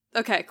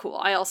Okay, cool.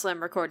 I also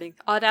am recording.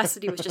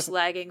 Audacity was just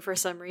lagging for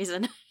some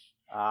reason.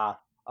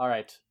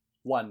 Alright.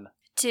 1,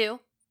 2,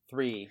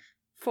 3,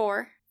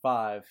 4,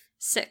 5,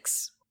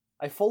 6.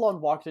 I full-on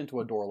walked into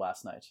a door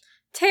last night.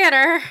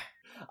 Tanner!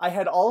 I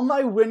had all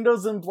my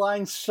windows and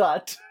blinds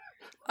shut.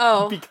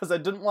 Oh. Because I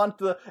didn't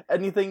want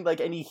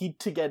any heat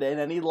to get in,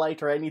 any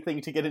light or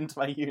anything to get into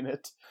my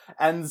unit.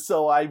 And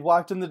so I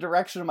walked in the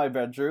direction of my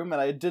bedroom, and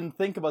I didn't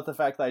think about the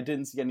fact that I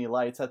didn't see any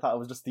lights. I thought it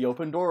was just the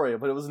open doorway,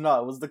 but it was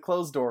not. It was the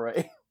closed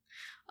doorway.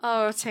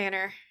 Oh,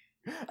 Tanner.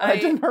 I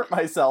didn't hurt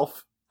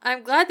myself.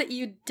 I'm glad that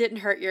you didn't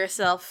hurt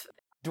yourself.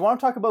 Do you want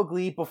to talk about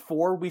Glee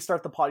before we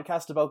start the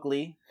podcast about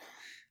Glee?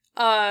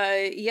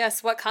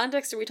 Yes. What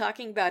context are we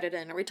talking about it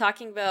in? Are we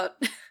talking about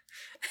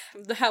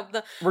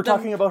We're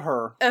talking about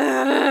her.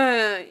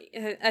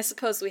 I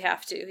suppose we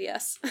have to,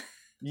 yes.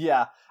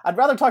 Yeah. I'd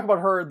rather talk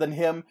about her than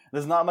him.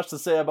 There's not much to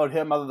say about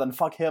him other than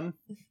fuck him.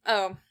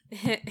 Oh.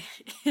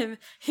 Him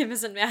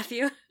isn't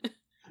Matthew.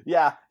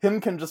 Yeah,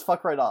 him can just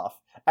fuck right off.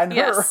 And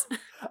yes. her,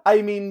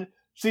 I mean,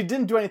 she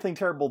didn't do anything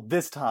terrible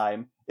this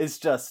time. It's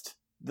just,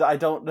 I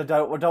don't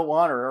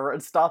want her, or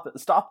stop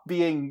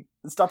doing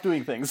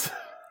things.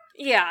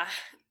 Yeah,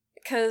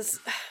 because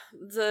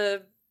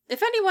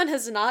if anyone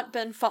has not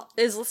been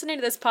is listening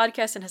to this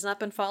podcast and has not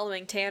been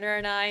following Tanner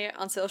and I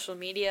on social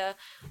media,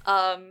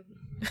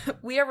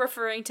 we are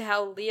referring to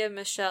how Lea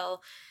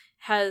Michele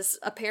has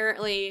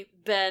apparently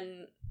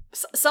been.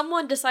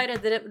 Someone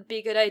decided that it would be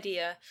a good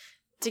idea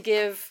to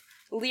give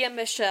Lea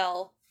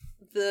Michele,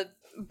 the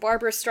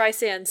Barbra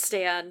Streisand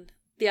stan,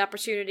 the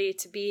opportunity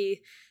to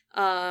be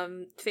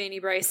Fanny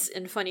Brice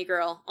in Funny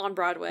Girl on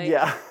Broadway.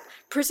 Yeah.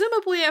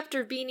 Presumably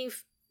after Beanie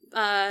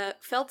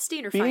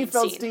Feldstein or Feinstein? Beanie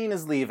Feldstein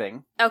is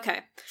leaving. Okay.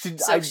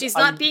 She's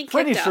not being kicked out.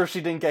 I'm pretty sure she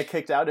didn't get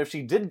kicked out. If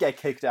she did get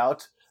kicked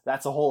out,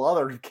 that's a whole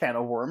other can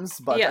of worms.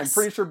 But yes. I'm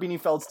pretty sure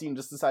Beanie Feldstein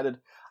just decided,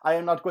 I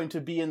am not going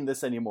to be in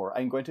this anymore.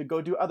 I'm going to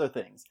go do other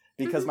things.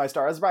 Because my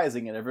star is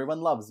rising and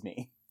everyone loves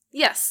me.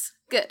 Yes.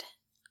 Good.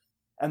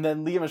 And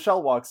then Lea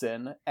Michele walks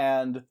in,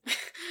 and...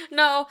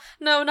 No,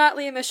 not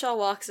Lea Michele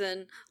walks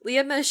in.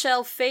 Lea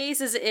Michele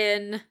phases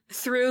in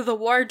through the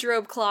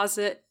wardrobe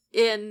closet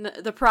in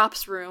the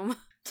props room.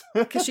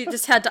 Because she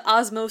just had to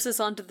osmosis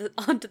onto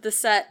the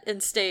set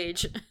and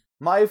stage.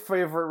 My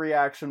favorite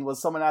reaction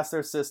was someone asked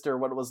their sister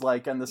what it was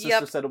like, and the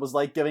sister said it was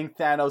like giving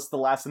Thanos the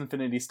last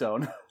Infinity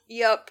Stone.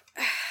 Yep.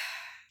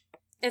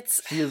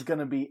 She is going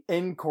to be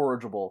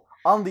incorrigible.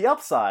 On the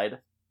upside,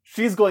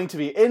 she's going to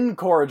be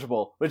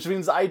incorrigible, which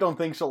means I don't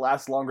think she'll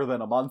last longer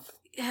than a month.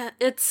 Yeah,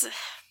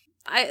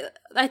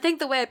 I think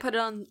the way I put it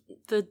on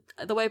the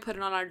way I put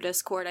it on our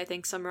Discord, I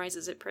think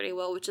summarizes it pretty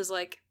well, which is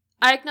like,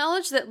 I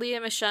acknowledge that Lea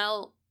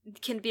Michele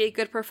can be a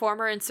good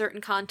performer in certain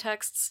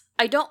contexts.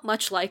 I don't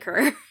much like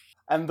her.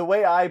 And the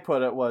way I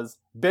put it was,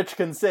 bitch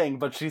can sing,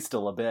 but she's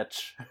still a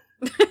bitch.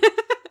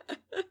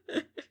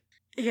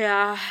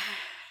 Yeah.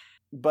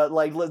 But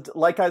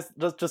like I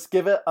just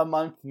give it a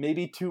month,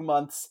 maybe 2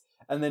 months,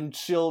 and then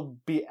she'll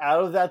be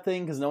out of that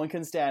thing because no one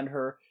can stand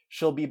her.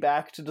 She'll be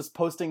back to just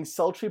posting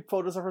sultry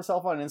photos of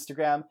herself on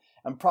Instagram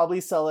and probably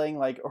selling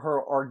like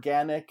her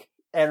organic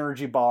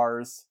energy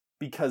bars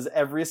because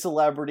every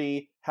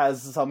celebrity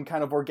has some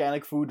kind of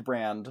organic food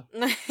brand.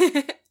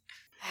 And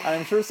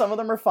I'm sure some of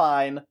them are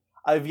fine.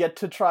 I've yet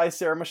to try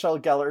Sarah Michelle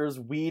Gellar's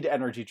weed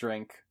energy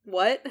drink.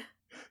 What?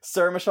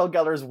 Sarah Michelle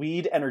Gellar's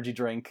weed energy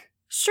drink.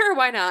 Sure,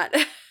 why not?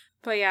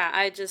 But yeah,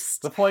 I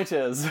just... The point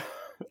is...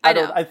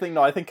 I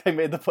think I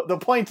made the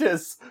point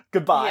is,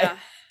 goodbye.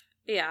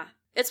 Yeah.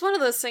 It's one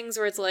of those things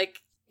where it's like,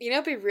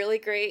 it'd be really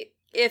great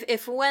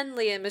if when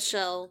Lea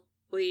Michele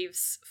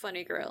leaves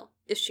Funny Girl,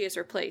 if she is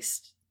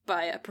replaced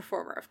by a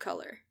performer of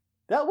color.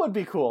 That would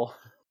be cool.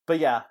 But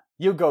yeah,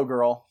 you go,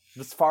 girl.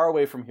 Just far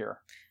away from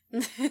here.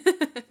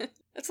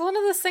 It's one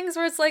of those things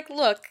where it's like,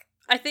 look,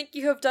 I think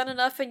you have done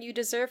enough and you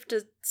deserve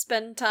to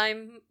spend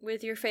time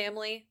with your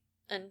family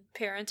and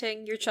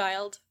parenting your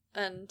child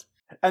and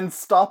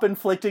stop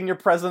inflicting your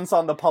presence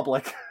on the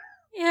public.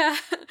 Yeah.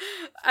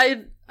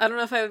 I don't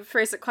know if I would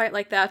phrase it quite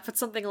like that, but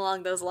something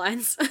along those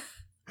lines.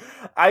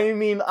 I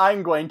mean,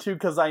 I'm going to,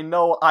 because I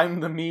know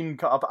I'm the mean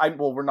cop.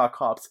 Well, we're not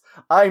cops.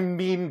 I'm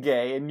mean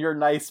gay, and you're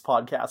nice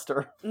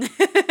podcaster.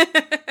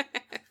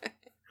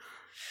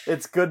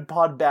 It's good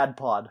pod, bad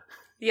pod.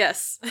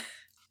 Yes.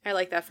 I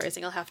like that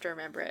phrasing. I'll have to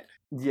remember it.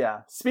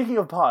 Yeah. Speaking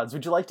of pods,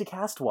 would you like to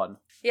cast one?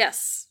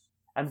 Yes.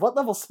 And what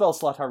level spell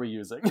slot are we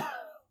using?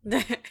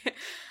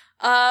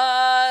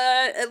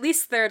 At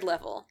least 3rd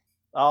level.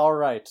 All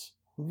right.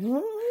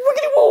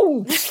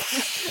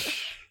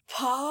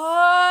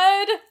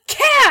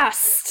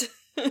 Podcast!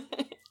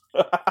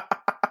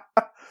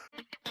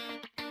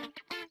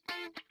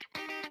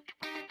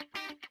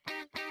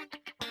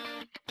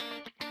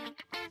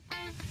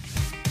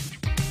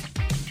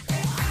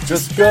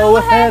 Just go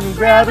ahead and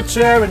grab a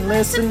chair and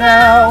listen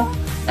now.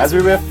 As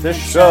we riff the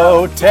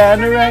show,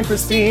 Tanner and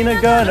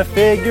Christina gonna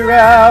figure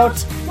out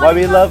why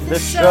we love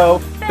this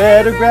show.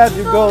 Better grab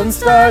your golden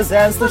stars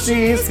and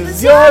slushies,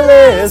 'cause you're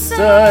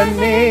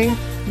listening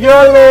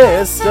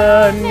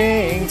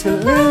to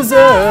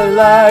Loser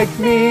Like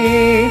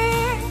Me.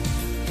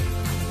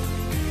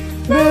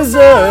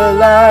 loser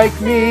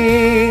like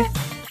me.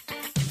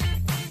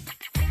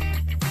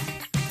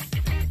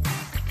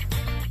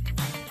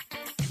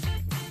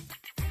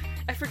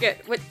 I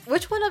forget,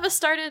 which one of us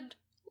started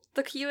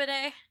the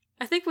Q&A?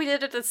 I think we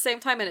did it at the same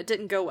time and it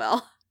didn't go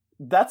well.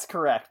 That's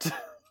correct.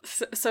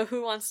 So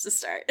who wants to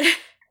start?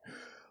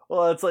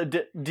 Well, it's like,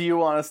 do you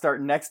want to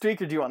start next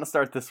week or do you want to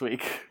start this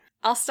week?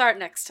 I'll start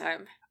next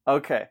time.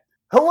 Okay.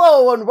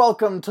 Hello and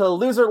welcome to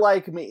Loser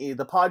Like Me,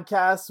 the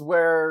podcast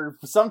where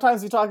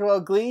sometimes we talk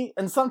about Glee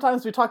and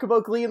sometimes we talk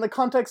about Glee in the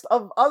context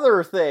of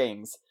other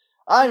things.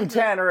 I'm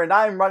Tanner and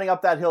I'm running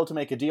up that hill to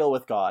make a deal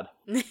with God.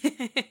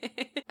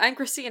 I'm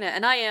Christina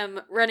and I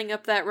am running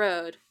up that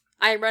road.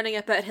 I am running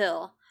up that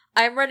hill.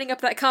 I am running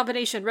up that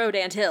combination road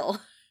and hill.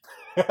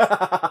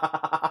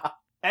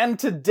 And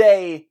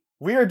today,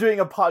 we are doing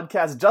a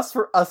podcast just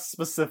for us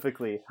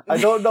specifically. I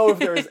don't know if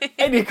there's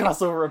any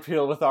crossover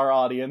appeal with our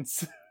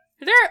audience.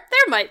 There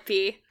might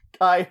be.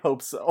 I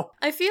hope so.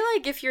 I feel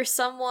like if you're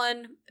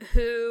someone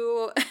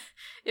who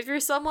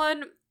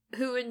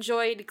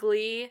enjoyed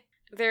Glee,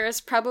 there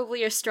is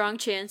probably a strong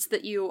chance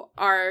that you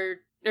are,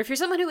 or if you're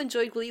someone who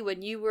enjoyed Glee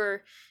when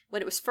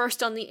it was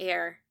first on the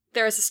air,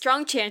 there is a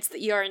strong chance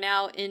that you are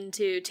now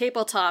into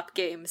tabletop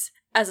games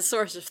as a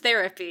source of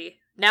therapy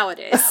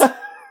nowadays.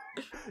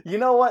 You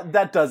know what?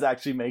 That does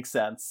actually make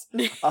sense.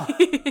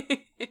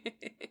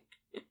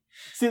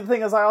 See, the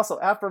thing is, I also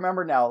have to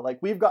remember now, like,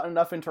 we've gotten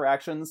enough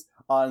interactions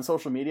on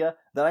social media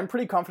that I'm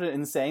pretty confident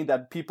in saying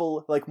that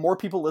more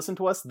people listen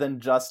to us than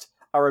just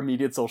our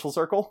immediate social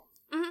circle.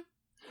 Mm-hmm.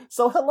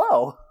 So,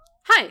 hello.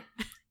 Hi.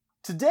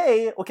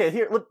 Today, okay,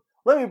 here,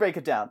 let me break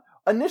it down.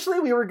 Initially,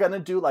 we were gonna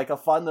do, like, a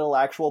fun little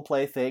actual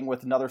play thing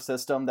with another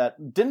system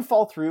that didn't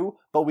fall through,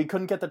 but we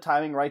couldn't get the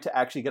timing right to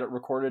actually get it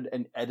recorded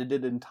and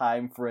edited in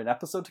time for an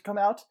episode to come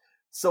out.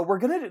 So we're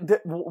gonna,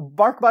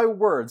 mark our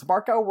words,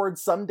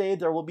 someday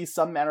there will be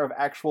some manner of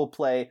actual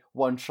play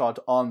one-shot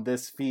on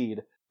this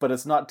feed, but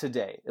it's not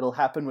today. It'll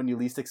happen when you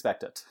least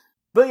expect it.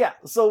 But yeah,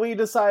 so we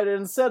decided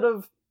instead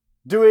of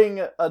doing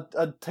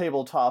a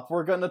tabletop,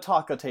 we're gonna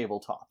talk a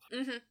tabletop.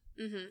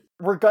 Mm-hmm. Mm-hmm.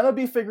 We're gonna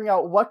be figuring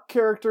out what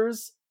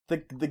characters the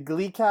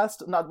Glee cast,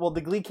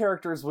 the Glee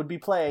characters would be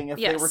playing if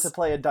they were to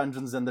play a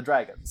Dungeons and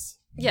Dragons.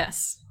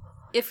 Yes.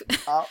 If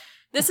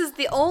this is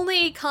the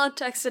only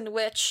context in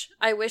which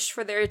I wish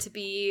for there to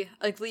be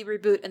a Glee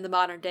reboot in the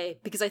modern day,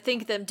 because I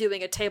think them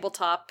doing a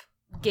tabletop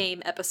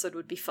game episode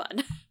would be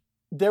fun.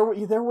 There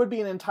would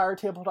be an entire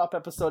tabletop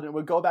episode, and it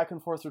would go back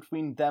and forth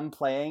between them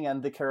playing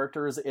and the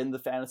characters in the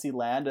fantasy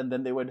land, and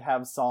then they would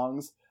have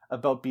songs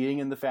about being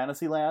in the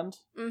fantasy land.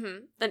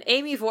 Mm-hmm. And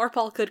Amy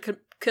Vorpahl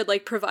could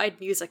like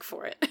provide music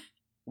for it.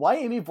 Why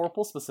Amy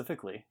Vorpahl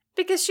specifically?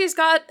 Because she's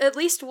got at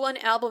least one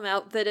album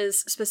out that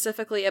is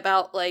specifically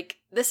about, like,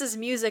 this is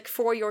music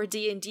for your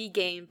D&D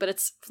game, but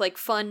it's like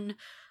fun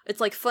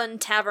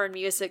tavern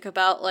music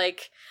about,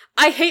 like,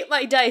 I hate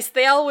my dice,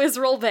 they always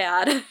roll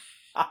bad.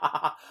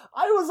 I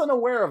was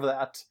unaware of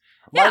that.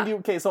 Yeah. Mind you,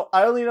 okay, so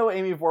I only know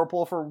Amy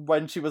Vorpahl for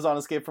when she was on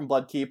Escape from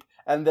Bloodkeep,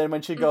 and then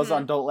when she goes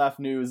on Don't Laugh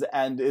News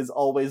and is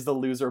always the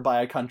loser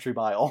by a country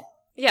mile.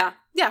 Yeah,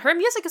 her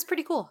music is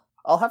pretty cool.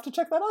 I'll have to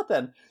check that out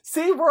then.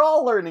 See, we're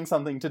all learning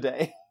something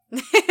today.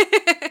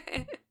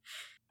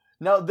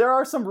 Now, there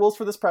are some rules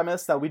for this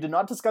premise that we did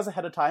not discuss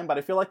ahead of time, but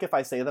I feel like if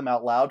I say them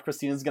out loud,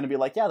 Christina's going to be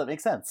like, yeah, that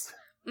makes sense.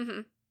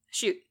 Mm-hmm.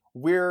 Shoot.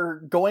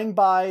 We're going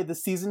by the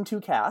Season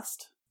 2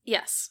 cast.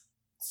 Yes.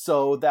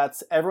 So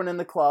that's everyone in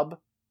the club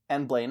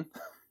and Blaine.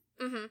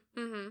 Mm-hmm.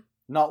 Mm-hmm.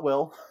 Not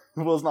Will.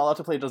 Will's not allowed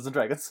to play Dungeons and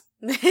Dragons.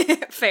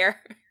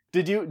 Fair.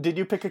 Did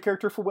you pick a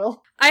character for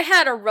Will? I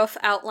had a rough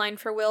outline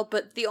for Will,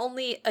 but the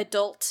only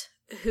adult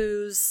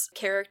whose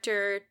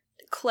character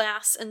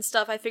class and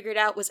stuff I figured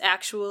out was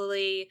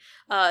actually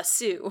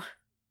Sue.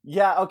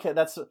 Yeah, okay,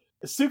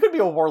 Sue could be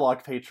a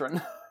warlock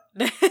patron.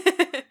 Do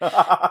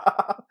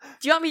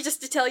you want me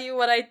just to tell you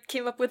what I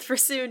came up with for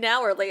Sue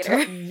now or later?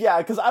 Yeah,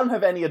 because I don't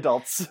have any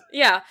adults.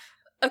 Yeah.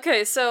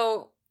 Okay,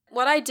 so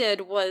what I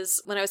did was,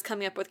 when I was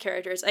coming up with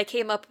characters, I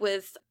came up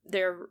with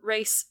their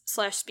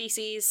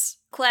race/species,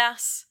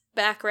 class,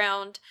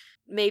 background,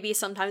 maybe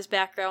sometimes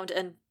background,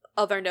 and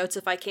other notes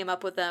if I came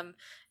up with them.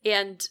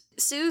 And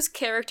Sue's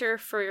character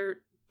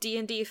for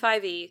D&D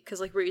 5e, because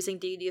like we're using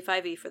D&D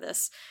 5e for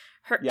this,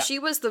 she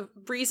was the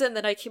reason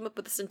that I came up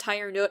with this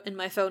entire note in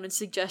my phone and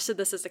suggested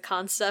this as a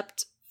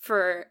concept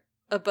for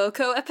a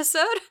Boko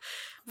episode,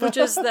 which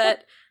is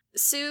that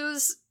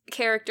Sue's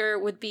character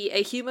would be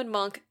a human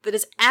monk that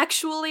is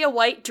actually a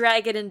white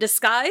dragon in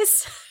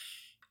disguise,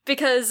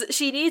 because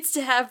she needs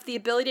to have the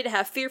ability to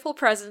have fearful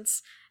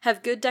presence,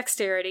 have good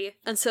dexterity,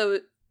 and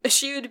so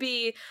she would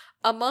be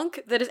a monk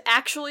that is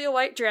actually a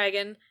white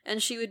dragon,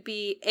 and she would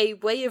be a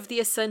Way of the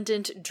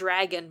Ascendant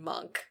dragon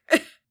monk.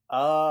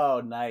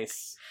 Oh,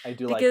 nice. I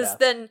do like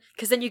that.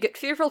 Because then you get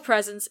fearful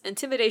presence,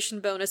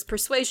 intimidation bonus,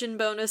 persuasion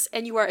bonus,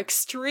 and you are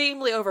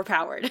extremely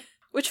overpowered.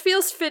 Which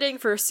feels fitting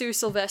for Sue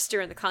Sylvester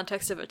in the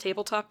context of a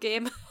tabletop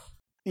game.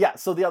 Yeah,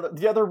 so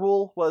the other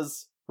rule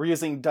was We're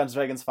using Dungeons &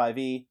 Dragons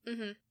 5e.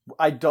 Mm-hmm.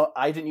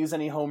 I didn't use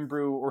any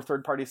homebrew or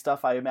third-party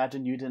stuff. I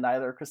imagine you didn't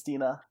either,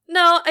 Christina.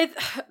 No, I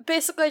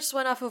just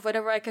went off of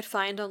whatever I could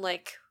find on,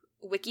 like,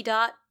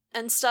 Wikidot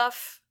and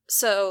stuff.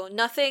 So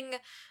nothing,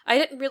 I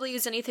didn't really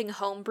use anything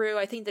homebrew.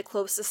 I think the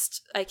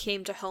closest I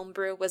came to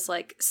homebrew was,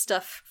 like,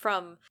 stuff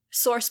from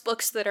source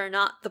books that are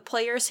not the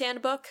player's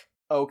handbook.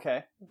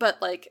 Okay.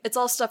 But, like, it's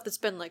all stuff that's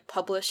been, like,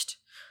 published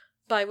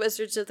by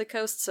Wizards of the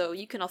Coast, so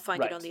you can all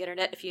find it on the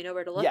internet if you know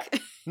where to look. Yeah.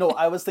 No,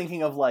 I was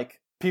thinking of, like,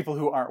 people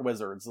who aren't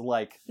wizards.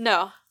 Like,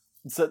 no.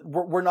 So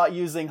we're not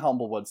using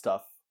Humblewood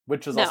stuff,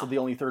 which is also the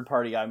only third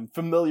party I'm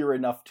familiar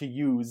enough to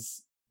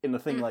use in a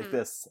thing like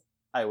this,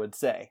 I would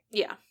say.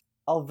 Yeah.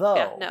 Although...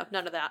 Yeah, no,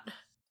 none of that.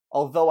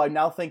 Although I'm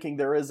now thinking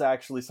there is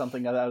actually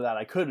something that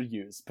I could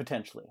use,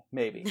 potentially.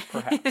 Maybe.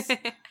 Perhaps.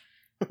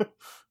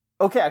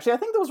 Okay, actually, I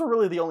think those were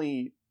really the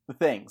only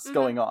things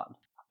going on.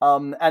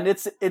 And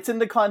it's in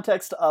the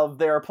context of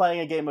they are playing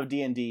a game of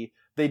D&D.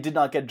 They did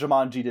not get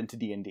Jumanji'd into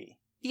D&D.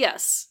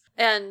 Yes.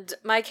 And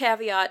my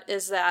caveat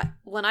is that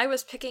when I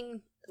was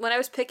picking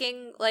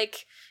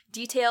like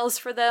details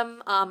for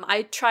them,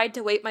 I tried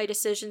to weight my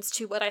decisions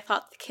to what I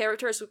thought the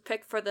characters would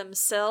pick for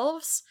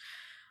themselves,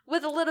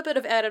 with a little bit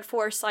of added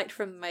foresight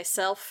from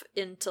myself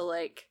into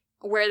like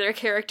where their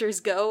characters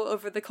go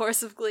over the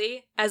course of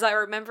Glee, as I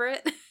remember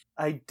it.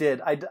 I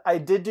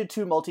did do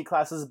 2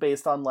 multi-classes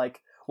based on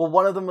like, well,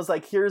 one of them was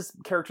like, here's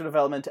character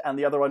development, and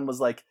the other one was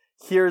like,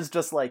 here's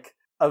just like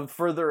a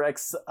further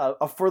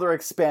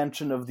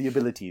expansion of the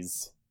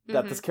abilities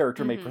that this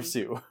character may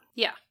pursue.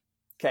 Yeah.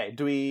 Okay,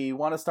 do we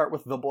want to start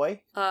with the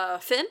boy?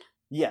 Finn?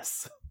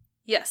 Yes.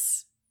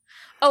 Yes.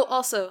 Oh,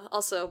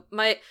 also,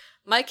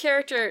 my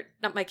character,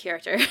 not my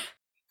character,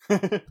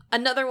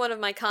 another one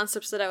of my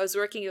concepts that I was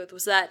working with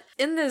was that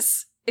in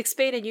this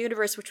expanded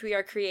universe which we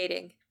are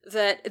creating,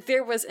 that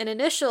there was an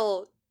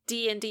initial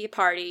D&D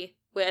party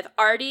with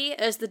Artie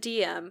as the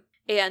DM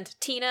and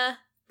Tina,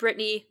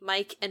 Brittany,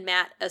 Mike, and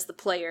Matt as the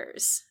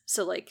players.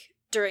 So like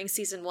during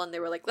season 1 they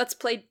were like, let's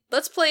play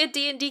a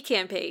D&D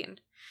campaign.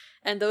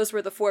 And those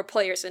were the 4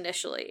 players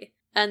initially.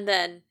 And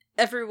then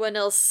everyone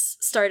else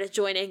started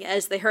joining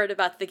as they heard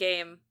about the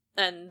game,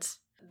 and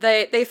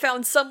they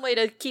found some way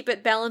to keep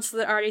it balanced so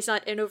that Artie's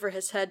not in over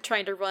his head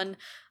trying to run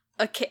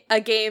a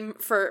game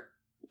for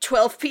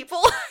 12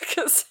 people,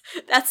 because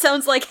that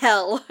sounds like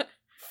hell.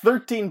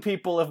 13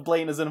 people if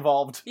Blaine is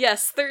involved.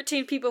 Yes,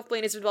 13 people if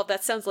Blaine is involved.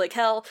 That sounds like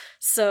hell.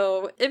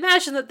 So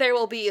imagine that there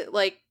will be,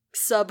 like,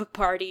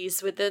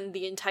 sub-parties within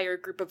the entire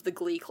group of the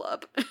Glee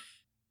Club.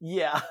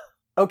 Yeah.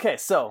 Okay,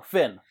 so,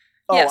 Finn.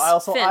 Oh,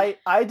 yes, Finn.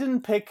 I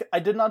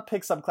did not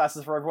pick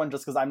subclasses for everyone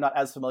just because I'm not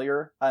as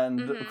familiar,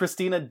 and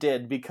Christina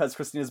did, because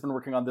Christina's been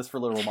working on this for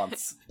literal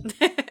months.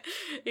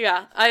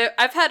 Yeah,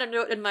 I've had a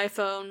note in my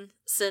phone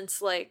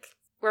since, like,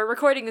 we're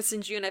recording this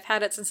in June. I've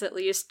had it since at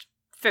least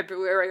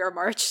February or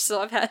March,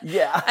 so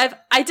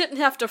I didn't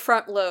have to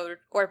front load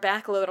or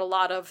back load a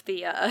lot of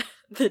the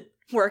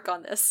work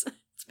on this.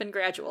 It's been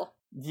gradual.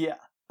 Yeah.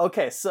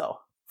 Okay, so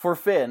for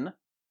Finn,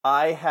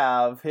 I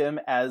have him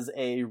as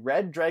a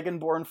red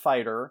dragonborn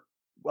fighter,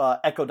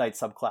 Echo Knight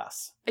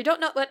subclass. I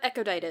don't know what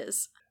Echo Knight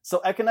is. So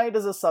Echo Knight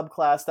is a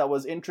subclass that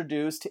was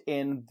introduced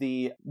in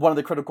one of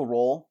the Critical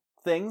Role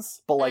things,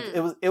 but like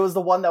it was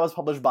the one that was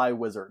published by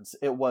Wizards.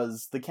 It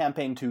was the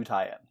Campaign 2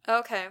 tie-in.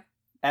 Okay.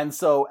 And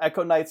so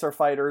Echo Knights are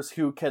fighters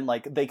who can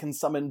they can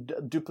summon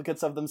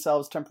duplicates of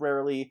themselves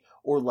temporarily,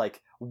 or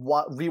like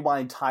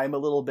rewind time a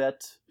little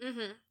bit.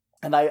 Mm-hmm.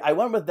 And I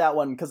went with that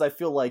one because I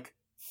feel like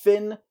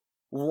Finn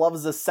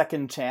loves a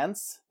second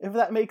chance, if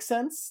that makes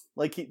sense.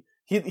 Like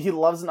he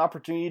loves an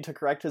opportunity to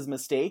correct his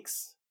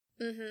mistakes.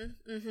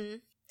 Mm-hmm. Mm-hmm.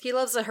 He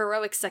loves a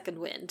heroic second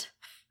wind.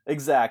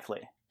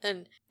 Exactly.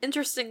 And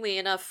interestingly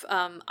enough,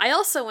 I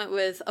also went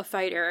with a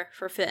fighter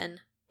for Finn,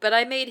 but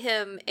I made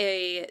him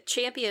a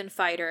champion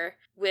fighter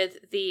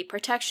with the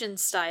protection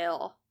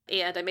style,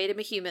 and I made him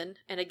a human,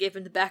 and I gave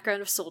him the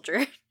background of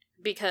soldier,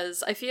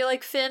 because I feel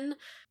like Finn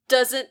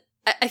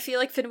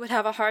would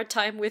have a hard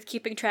time with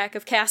keeping track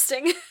of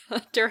casting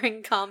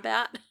during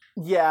combat.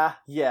 Yeah.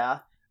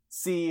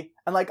 See,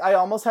 and like I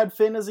almost had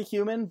Finn as a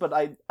human, but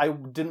I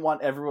didn't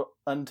want everyone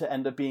to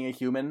end up being a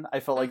human. I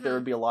felt like there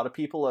would be a lot of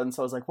people, and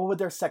so I was like, what would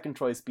their second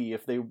choice be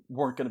if they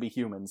weren't going to be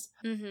humans?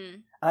 Mm-hmm.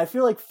 And I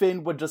feel like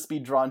Finn would just be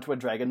drawn to a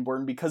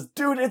dragonborn because,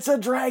 dude, it's a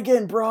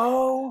dragon,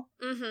 bro!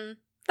 Mm-hmm.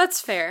 That's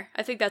fair.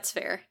 I think that's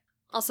fair.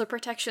 Also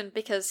protection,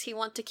 because he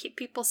wants to keep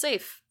people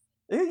safe.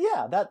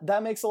 Yeah,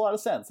 that makes a lot of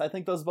sense. I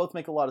think those both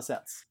make a lot of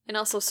sense. And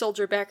also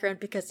soldier background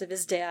because of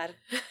his dad.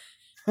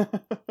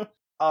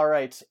 All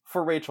right,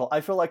 for Rachel, I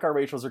feel like our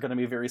Rachels are going to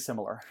be very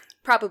similar.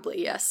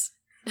 Probably, yes.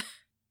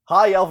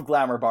 High elf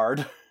glamour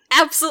bard.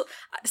 Absolutely.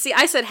 See,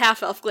 I said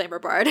half elf glamour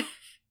bard.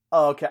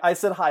 Oh, okay. I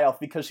said high elf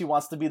because she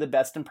wants to be the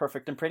best and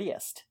perfect and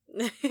prettiest.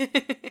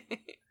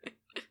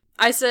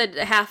 I said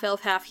half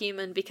elf, half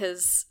human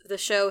because the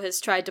show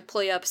has tried to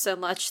play up so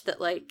much that,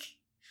 like,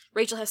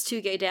 Rachel has 2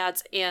 gay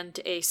dads and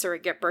a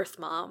surrogate birth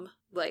mom.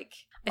 Like,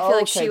 I feel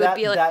like she would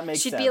be like,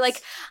 she'd be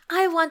like,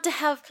 I want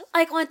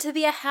to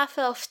be a half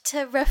elf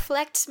to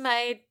reflect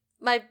my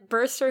my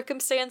birth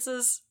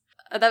circumstances.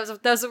 That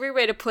was a weird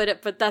way to put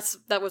it, but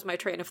that was my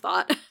train of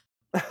thought.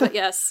 But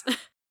yes.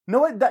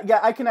 No,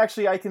 I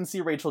can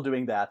see Rachel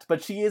doing that,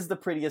 but she is the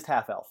prettiest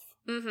half-elf.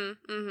 My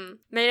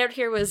note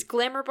here was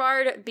Glamour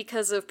Bard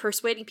because of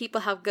persuading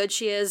people how good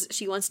she is.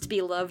 She wants to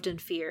be loved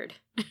and feared.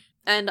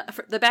 And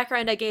the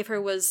background I gave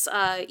her was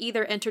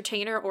either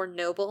entertainer or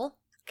noble.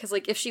 Because,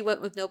 like, if she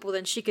went with noble,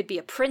 then she could be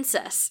a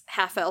princess,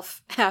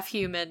 half-elf,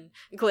 half-human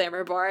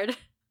Glamour Bard.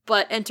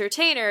 But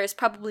entertainer is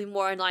probably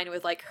more in line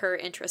with, like, her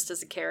interest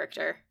as a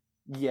character.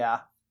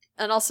 Yeah.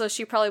 And also,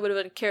 she probably would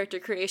have been character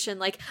creation,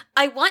 like,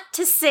 I want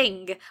to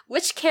sing!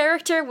 Which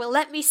character will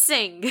let me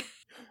sing?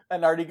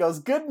 And Artie goes,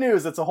 good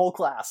news, it's a whole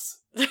class.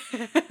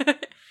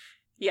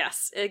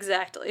 Yes,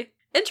 exactly.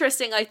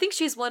 Interesting, I think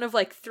she's one of,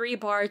 like, 3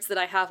 bards that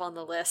I have on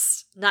the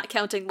list, not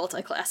counting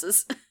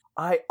multi-classes.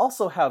 I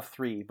also have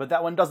 3, but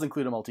that one does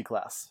include a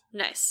multi-class.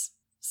 Nice.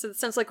 So it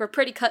sounds like we're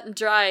pretty cut and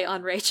dry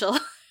on Rachel.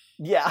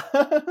 Yeah.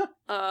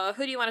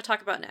 Who do you want to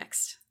talk about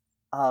next?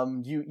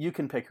 You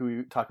can pick who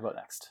you talk about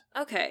next.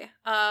 Okay,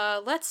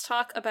 let's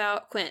talk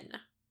about Quinn.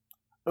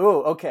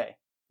 Oh, okay.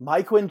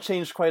 My Quinn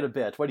changed quite a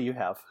bit. What do you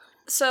have?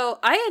 So,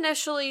 I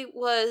initially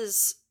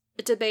was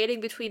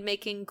debating between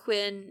making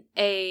Quinn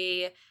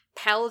a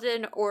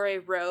paladin or a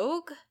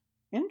rogue.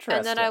 Interesting.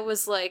 And then I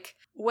was like,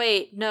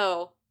 wait,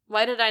 no.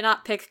 Why did I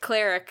not pick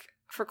cleric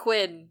for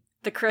Quinn,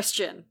 the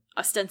Christian,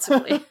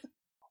 ostensibly?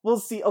 We'll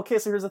see. Okay,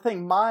 so here's the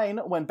thing. Mine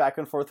went back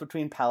and forth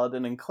between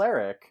paladin and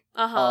cleric.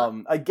 Uh-huh.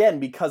 Again,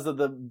 because of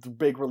the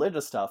big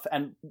religious stuff.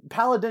 And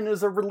paladin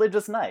is a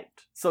religious knight.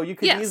 So you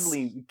could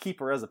easily keep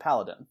her as a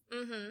paladin.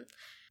 Mm-hmm.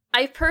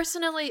 I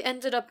personally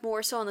ended up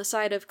more so on the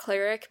side of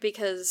cleric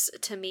because,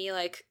 to me,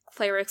 like,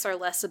 clerics are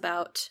less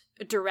about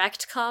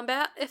direct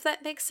combat, if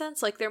that makes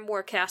sense. Like, they're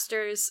more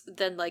casters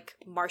than, like,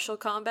 martial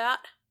combat.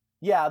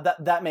 Yeah,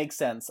 that makes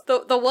sense.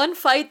 The one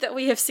fight that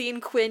we have seen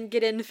Quinn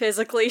get in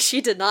physically, she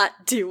did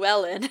not do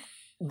well in.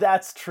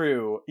 That's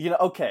true. You know,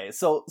 okay,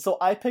 so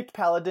I picked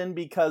paladin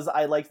because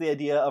I like the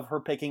idea of her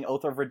picking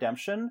Oath of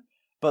Redemption,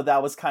 but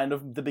that was kind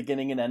of the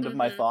beginning and end of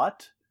my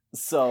thought.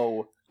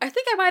 So I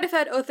think I might have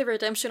had Oath of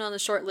Redemption on the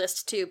short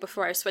list too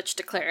before I switched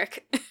to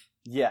cleric.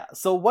 Yeah,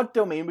 so what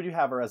domain would you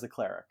have her as a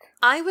cleric?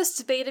 I was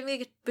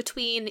debating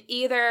between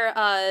either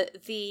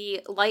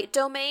the light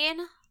domain,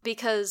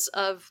 because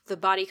of the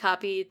body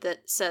copy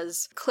that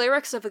says,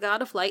 clerics of the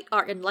god of light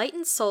are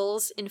enlightened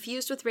souls,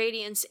 infused with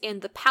radiance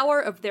and the power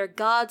of their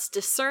god's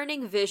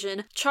discerning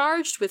vision,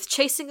 charged with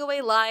chasing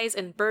away lies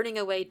and burning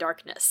away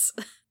darkness.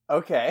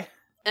 Okay.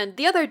 And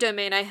the other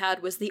domain I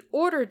had was the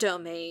order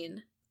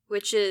domain,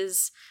 which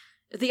is,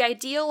 the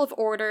ideal of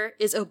order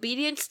is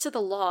obedience to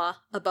the law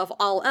above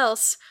all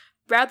else,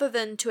 rather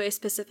than to a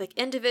specific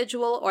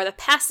individual or the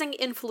passing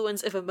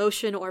influence of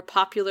emotion or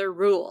popular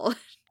rule.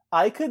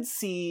 I could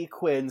see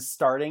Quinn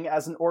starting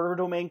as an order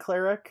domain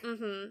cleric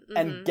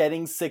and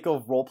getting sick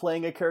of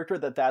role-playing a character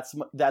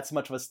that's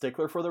much of a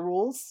stickler for the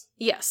rules.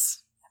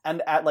 Yes.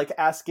 And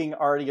asking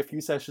Artie a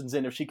few sessions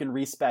in if she can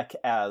respec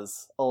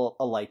as a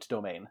light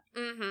domain.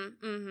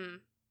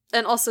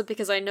 And also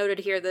because I noted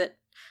here that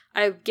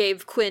I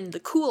gave Quinn the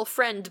cool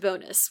friend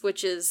bonus,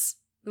 which is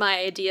my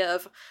idea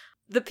of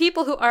the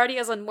people who Artie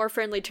is on more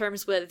friendly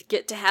terms with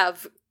get to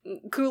have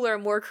cooler,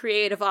 more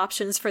creative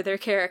options for their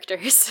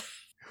characters.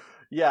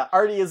 Yeah,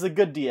 Artie is a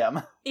good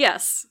DM.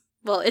 Yes.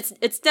 Well, it's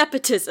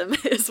nepotism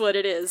is what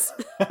it is.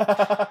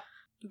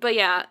 But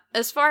yeah,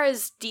 as far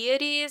as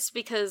deities,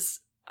 because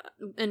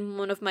in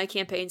one of my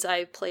campaigns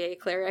I play a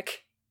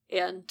cleric,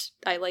 and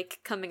I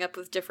like coming up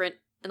with different,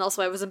 and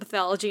also I was a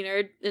mythology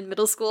nerd in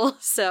middle school,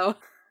 so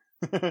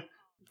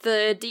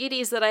the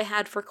deities that I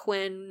had for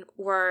Quinn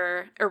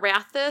were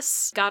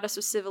Erathis, goddess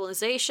of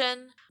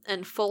civilization,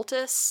 and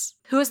Foltis,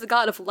 who is the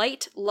god of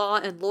light, law,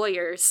 and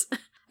lawyers.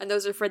 And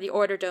those are for the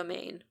order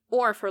domain.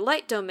 Or for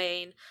light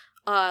domain,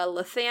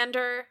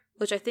 Lathander,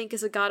 which I think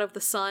is a god of the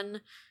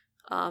sun,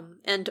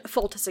 and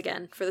Foltis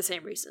again, for the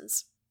same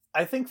reasons.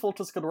 I think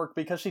Foltis could work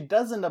because she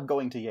does end up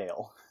going to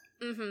Yale.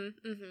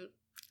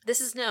 This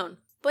is known.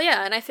 But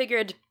yeah, and I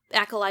figured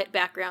acolyte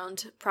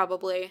background,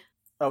 probably.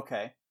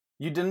 Okay.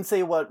 You didn't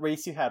say what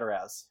race you had her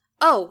as.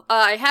 Oh,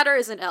 I had her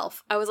as an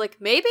elf. I was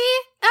like, maybe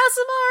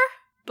Aasimar?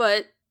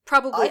 But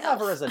probably I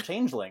have her as a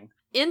changeling.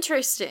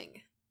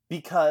 Interesting.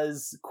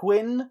 Because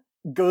Quinn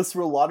goes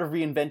through a lot of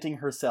reinventing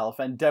herself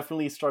and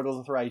definitely struggles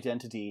with her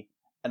identity.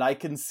 And I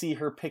can see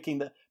her picking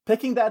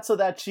that so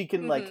that she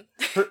can, like,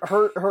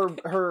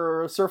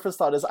 her surface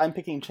thought is, I'm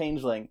picking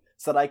changeling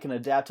so that I can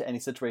adapt to any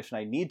situation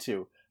I need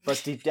to.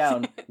 But deep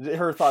down,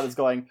 her thought is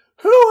going,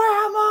 who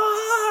am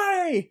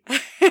I?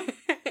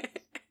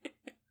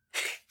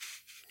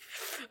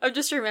 I'm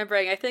just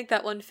remembering, I think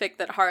that one fic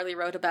that Harley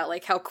wrote about,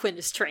 like, how Quinn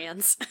is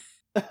trans.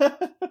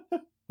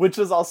 Which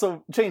is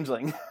also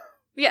changeling.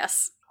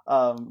 Yes.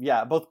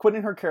 Yeah, both Quinn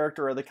and her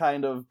character are the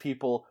kind of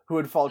people who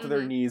would fall to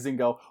their knees and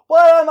go,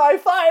 what am I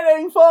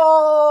fighting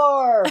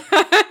for?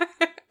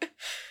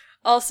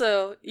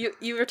 Also,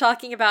 you were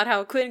talking about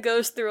how Quinn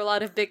goes through a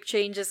lot of big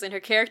changes in her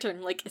character,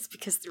 and like, it's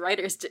because the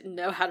writers didn't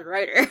know how to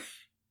write her.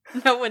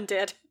 No one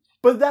did.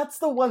 But that's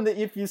the one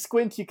that if you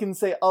squint, you can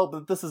say, oh,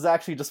 but this is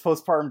actually just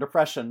postpartum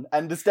depression,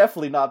 and it's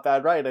definitely not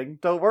bad writing.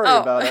 Don't worry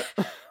about it.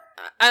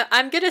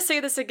 I'm gonna say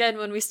this again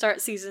when we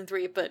start season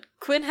 3, but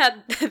Quinn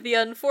had the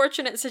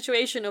unfortunate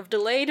situation of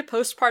delayed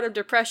postpartum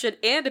depression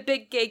and a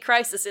big gay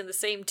crisis in the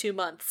same 2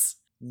 months.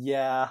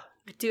 Yeah.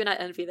 I do not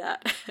envy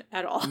that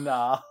at all.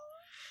 Nah.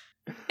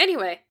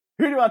 Anyway.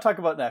 Who do you want to talk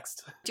about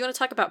next? Do you want to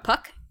talk about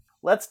Puck?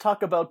 Let's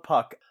talk about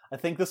Puck. I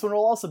think this one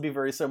will also be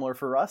very similar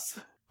for us.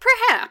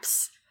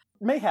 Perhaps.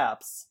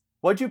 Mayhaps.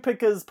 What'd you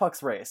pick as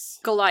Puck's race?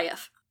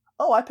 Goliath.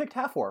 Oh, I picked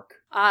Half-Orc.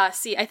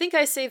 See, I think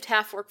I saved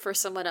Half-Orc for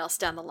someone else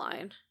down the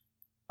line.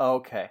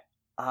 Okay.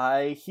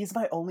 He's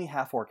my only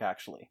Half-Orc,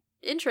 actually.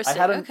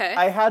 Interesting, okay.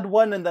 I had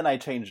one and then I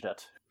changed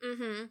it.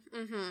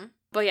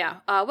 But yeah,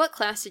 what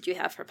class did you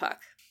have for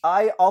Puck?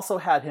 I also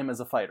had him as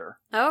a fighter.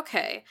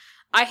 Okay.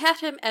 I had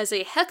him as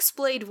a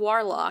Hexblade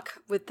Warlock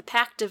with the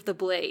Pact of the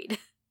Blade.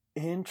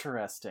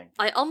 Interesting.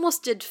 I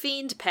almost did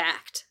Fiend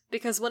Pact,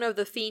 because one of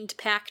the Fiend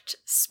Pact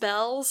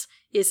spells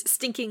is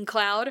Stinking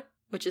Cloud,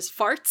 which is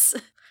farts,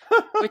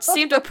 which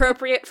seemed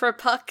appropriate for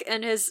Puck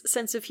and his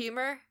sense of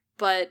humor,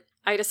 but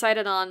I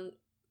decided on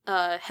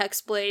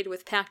Hexblade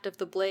with Pact of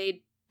the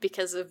Blade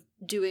because of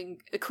doing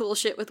cool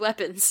shit with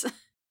weapons.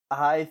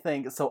 I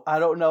think, so I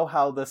don't know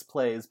how this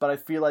plays, but I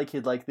feel like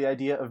he'd like the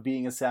idea of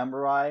being a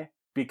samurai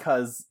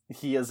because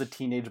he is a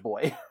teenage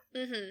boy.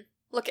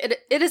 Look, it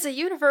is a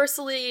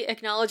universally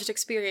acknowledged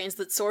experience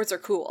that swords are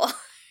cool.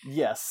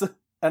 Yes.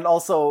 And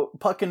also,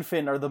 Puck and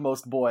Finn are the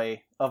most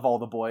boy of all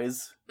the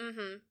boys.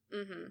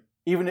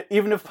 Even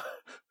if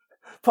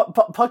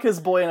Puck is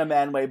boy in a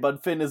man way,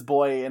 but Finn is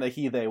boy in a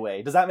he-they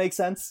way. Does that make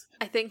sense?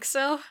 I think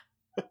so.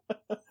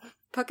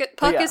 Puck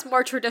is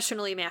more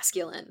traditionally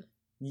masculine.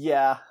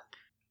 Yeah.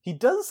 He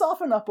does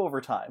soften up over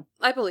time.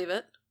 I believe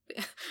it.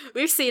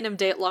 We've seen him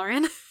date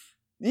Lauren.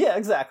 Yeah,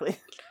 exactly.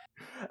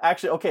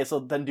 Actually, okay, so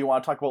then do you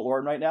want to talk about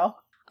Lauren right now?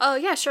 Oh,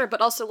 yeah, sure, but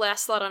also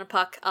last thought on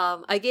Puck.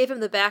 I gave him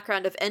the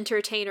background of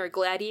entertainer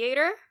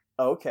gladiator.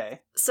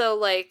 Okay. So,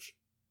 like,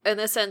 in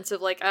the sense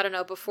of, like, I don't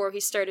know, before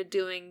his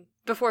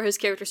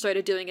character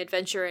started doing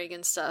adventuring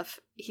and stuff,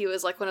 he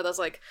was, like, one of those,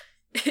 like,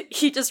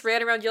 he just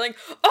ran around yelling,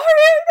 "Are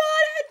you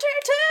not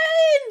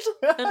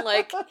entertained?" and,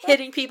 like,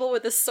 hitting people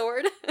with his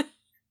sword.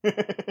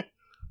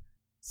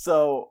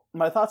 So,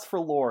 my thoughts for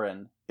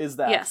Lauren is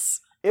that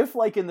yes. If,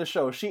 like in the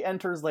show, she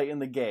enters late in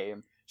the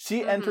game,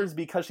 she enters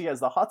because she has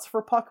the hots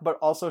for Puck, but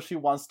also she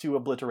wants to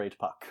obliterate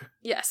Puck.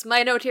 Yes,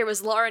 my note here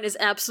was Lauren is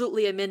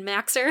absolutely a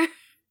min-maxer.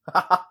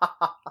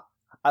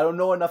 I don't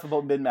know enough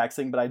about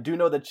min-maxing, but I do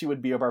know that she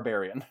would be a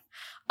barbarian.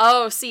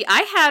 Oh, see,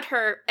 I had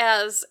her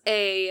as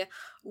a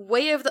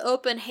Way of the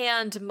Open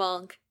Hand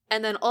monk,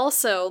 and then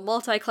also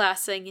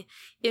multi-classing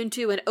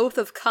into an Oath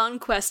of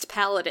Conquest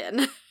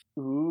paladin.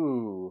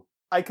 Ooh.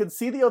 I could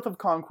see the Oath of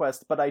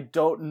Conquest, but I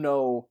don't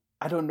know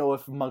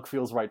if monk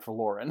feels right for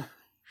Lauren.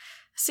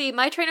 See,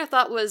 my train of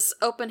thought was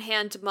open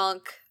hand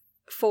monk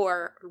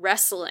for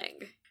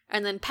wrestling,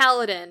 and then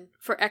paladin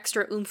for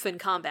extra oomph in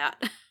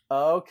combat.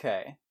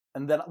 Okay.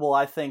 And then, well,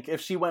 I think if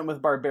she went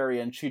with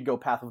barbarian, she'd go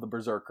Path of the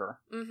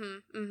Berserker.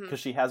 Because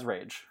she has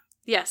rage.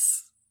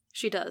 Yes,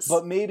 she does.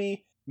 But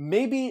maybe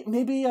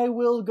I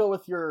will go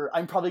with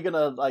I'm probably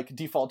gonna, like,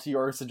 default to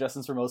your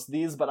suggestions for most of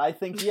these, but I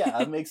think,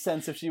 yeah, it makes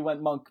sense if she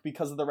went monk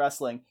because of the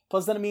wrestling.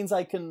 Plus, then it means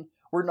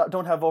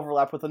don't have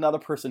overlap with another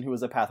person who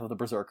is a Path of the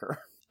Berserker.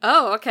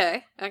 Oh,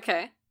 okay.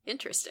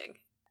 Interesting.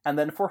 And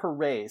then for her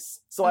race,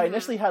 so I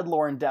initially had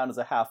Lauren down as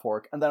a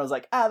half-orc, and then I was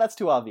like, that's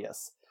too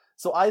obvious.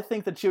 So I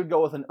think that she would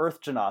go with an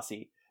Earth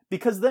Genasi,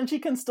 because then she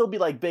can still be,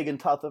 like, big and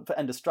tough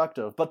and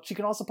destructive, but she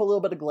can also put a little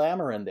bit of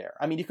glamour in there.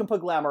 I mean, you can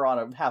put glamour on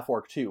a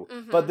half-orc too,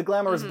 but the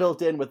glamour is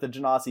built in with the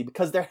Genasi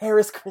because their hair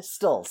is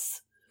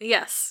crystals.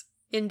 Yes,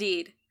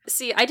 indeed.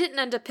 See, I didn't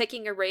end up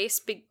picking a race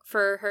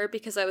for her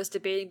because I was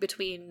debating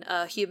between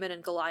human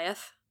and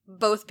Goliath.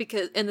 Both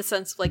because, in the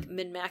sense of, like,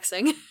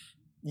 min-maxing.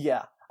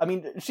 Yeah. I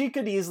mean, she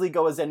could easily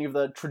go as any of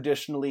the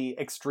traditionally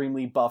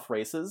extremely buff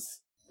races.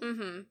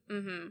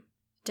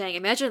 Dang,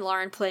 imagine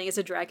Lauren playing as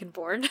a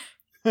Dragonborn.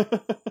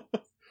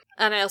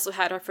 And I also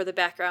had her for the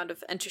background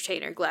of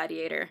entertainer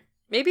gladiator.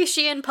 Maybe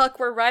she and Puck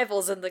were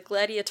rivals in the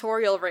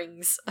gladiatorial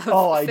rings of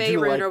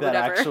Faerun or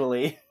whatever.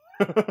 Actually.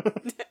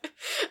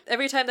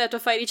 Every time they have to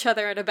fight each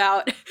other in a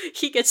bout,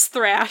 he gets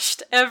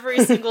thrashed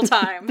every single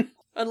time.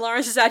 And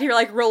Lawrence is out here,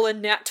 like,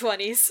 rolling nat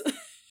 20s.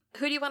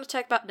 Who do you want to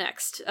talk about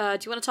next? Do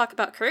you want to talk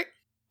about Kurt?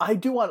 I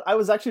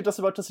was actually just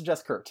about to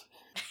suggest Kurt.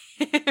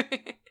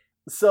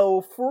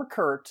 So, for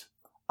Kurt,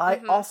 I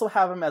also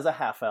have him as a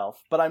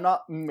half-elf, but I'm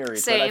not married.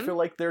 Same. But I feel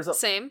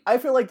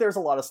like there's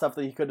a lot of stuff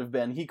that he could have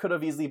been. He could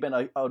have easily been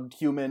a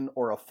human,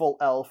 or a full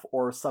elf,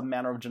 or some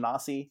manner of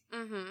Genasi.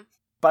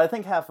 But I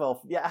think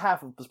half-elf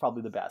is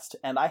probably the best.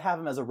 And I have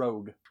him as a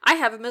rogue. I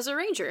have him as a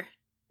ranger.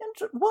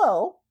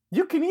 Well,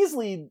 you can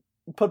easily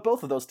put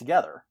both of those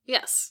together.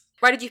 Yes.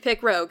 Why did you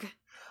pick rogue?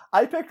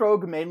 I picked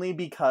rogue mainly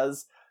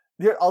because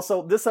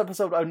Also, this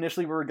episode,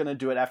 initially we were going to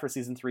do it after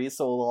Season 3,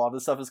 so a lot of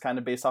the stuff is kind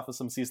of based off of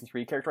some Season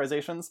 3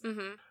 characterizations.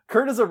 Mm-hmm.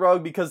 Kurt is a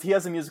rogue because he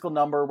has a musical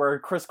number where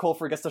Chris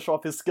Colfer gets to show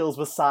off his skills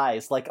with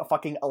size, like a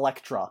fucking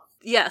Electra.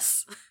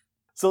 Yes.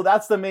 So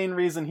that's the main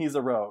reason he's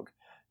a rogue.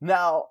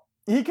 Now,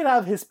 he can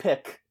have his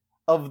pick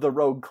of the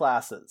rogue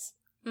classes.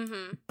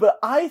 Mm-hmm. But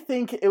I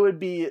think it would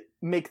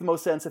make the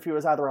most sense if he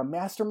was either a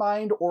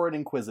mastermind or an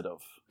inquisitive.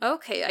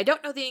 Okay, I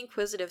don't know the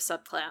Inquisitive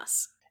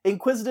subclass.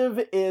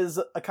 Inquisitive is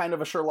a kind of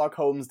a Sherlock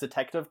Holmes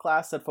detective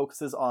class that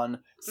focuses on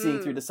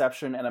seeing through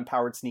deception and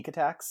empowered sneak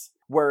attacks,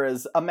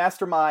 whereas a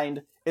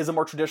mastermind is a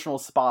more traditional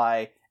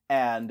spy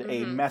and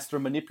a master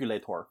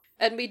manipulator.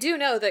 And we do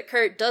know that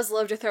Kurt does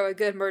love to throw a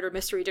good murder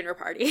mystery dinner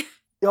party.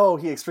 Oh,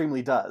 he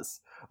extremely does.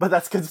 But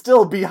that could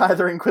still be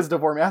either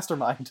inquisitive or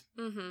mastermind.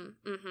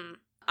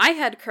 I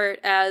had Kurt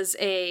as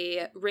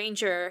a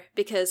ranger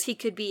because he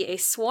could be a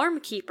swarm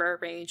keeper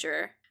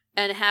ranger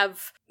and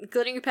have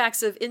glittering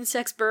packs of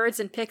insects, birds,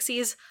 and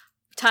pixies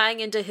tying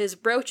into his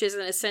brooches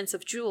and his sense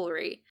of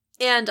jewelry.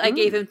 And I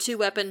gave him 2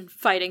 weapon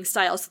fighting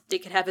styles so that he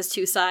could have his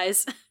 2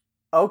 size.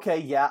 Okay,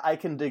 yeah, I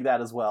can dig that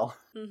as well.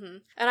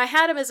 And I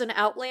had him as an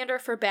outlander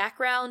for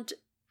background,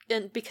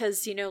 and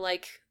because,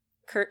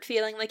 Kurt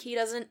feeling like he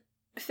doesn't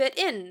fit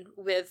in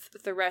with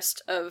the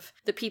rest of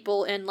the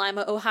people in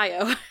Lima,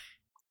 Ohio.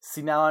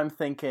 See, now I'm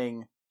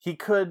thinking, he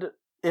could,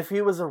 if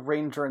he was a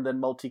ranger and then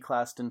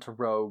multi-classed into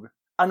rogue,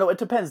 I know, it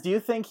depends. Do you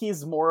think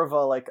he's more of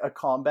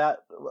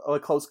a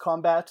close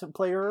combat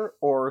player,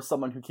 or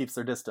someone who keeps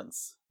their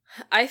distance?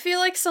 I feel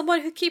like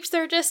someone who keeps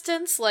their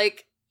distance,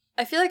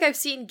 I feel like I've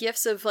seen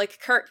gifs of,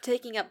 Kurt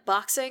taking up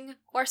boxing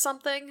or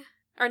something.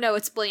 Or no,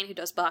 it's Blaine who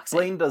does boxing.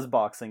 Blaine does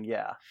boxing,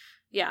 yeah.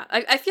 Yeah,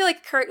 I feel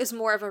like Kurt is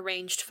more of a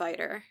ranged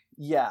fighter.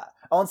 Yeah.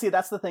 Oh, and see,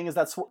 that's the thing, is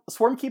that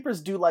Swarm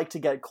Keepers do like to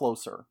get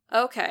closer.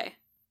 Okay.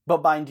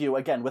 But mind you,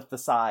 again, with the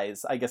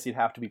size, I guess you'd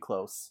have to be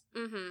close.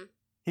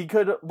 He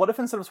could, what if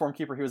instead of Swarm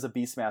Keeper, he was a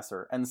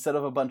Beastmaster? And instead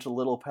of a bunch of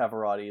little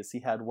Pavarottis,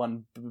 he had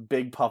one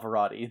big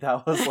Pavarotti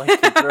that was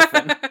like a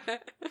griffin.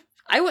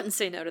 I wouldn't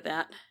say no to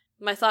that.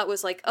 My thought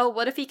was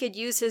what if he could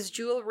use his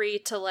jewelry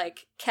to,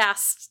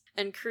 cast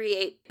and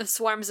create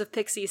swarms of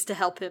pixies to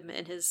help him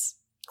in his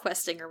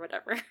questing or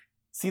whatever.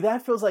 See,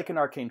 that feels like an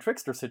Arcane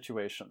Trickster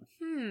situation.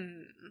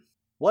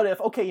 What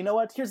if, okay, you know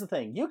what? Here's the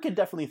thing. You could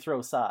definitely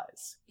throw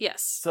size.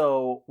 Yes.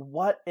 So,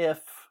 what if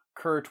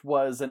Kurt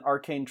was an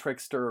Arcane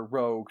Trickster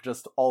rogue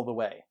just all the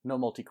way? No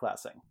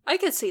multi-classing. I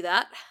could see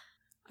that.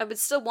 I would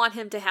still want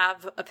him to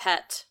have a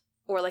pet,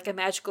 or a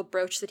magical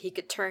brooch that he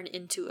could turn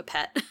into a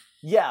pet.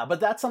 Yeah, but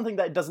that's something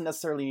that doesn't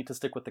necessarily need to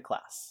stick with the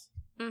class.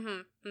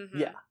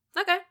 Yeah.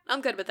 Okay, I'm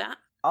good with that.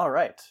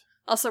 Alright.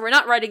 Also, we're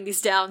not writing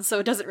these down, so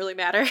it doesn't really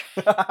matter.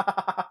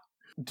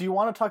 Do you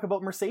want to talk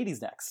about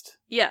Mercedes next?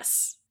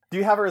 Yes. Do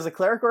you have her as a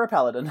cleric or a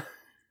paladin?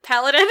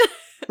 Paladin?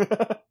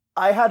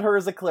 I had her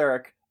as a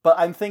cleric, but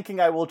I'm thinking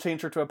I will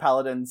change her to a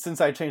paladin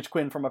since I changed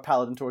Quinn from a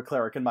paladin to a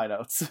cleric in my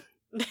notes.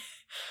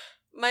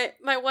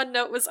 My one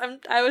note was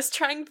I was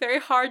trying very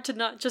hard to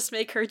not just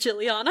make her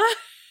Juliana.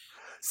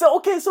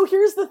 So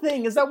here's the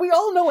thing, is that we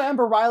all know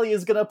Amber Riley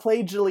is gonna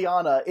play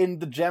Juliana in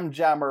the Gem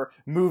Jammer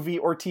movie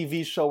or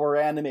TV show or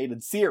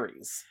animated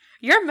series.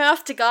 Your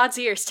mouth to God's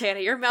ears, Tana.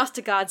 Your mouth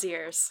to God's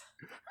ears.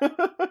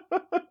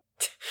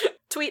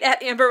 Tweet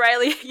at Amber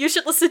Riley. You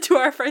should listen to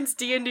our friend's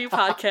D&D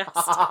podcast.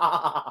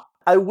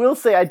 I will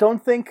say, I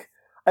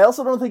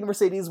also don't think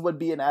Mercedes would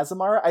be an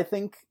Azamar. I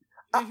think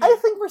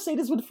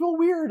Mercedes would feel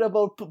weird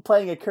about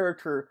playing a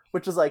character,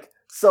 which is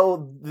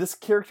so this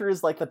character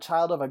is the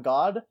child of a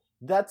god?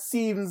 That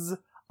seems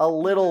a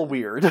little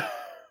weird.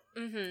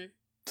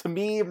 To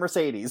me,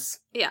 Mercedes.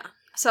 Yeah.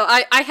 So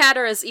I had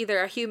her as either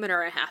a human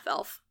or a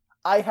half-elf.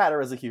 I had her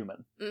as a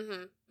human.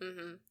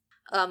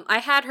 I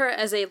had her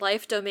as a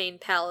life domain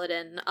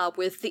paladin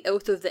with the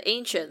Oath of the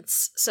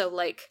Ancients, so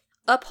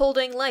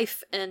upholding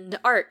life and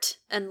art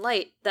and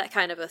light, that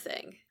kind of a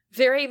thing.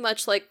 Very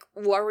much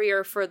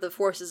warrior for the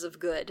forces of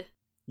good.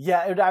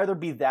 Yeah, it would either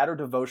be that or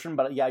devotion,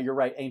 but yeah, you're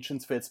right,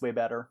 Ancients fits way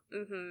better.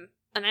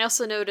 And I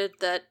also noted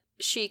that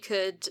she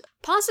could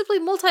possibly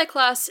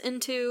multi-class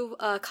into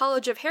a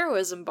College of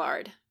Heroism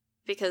bard,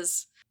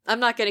 because I'm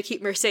not going to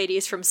keep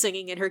Mercedes from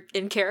singing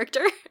in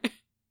character.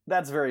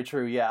 That's very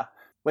true, yeah.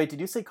 Wait,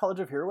 did you say College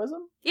of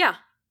Heroism? Yeah.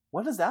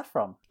 What is that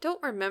from?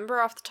 Don't remember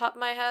off the top of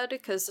my head,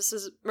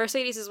 because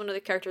Mercedes is one of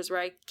the characters where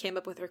I came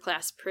up with her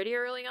class pretty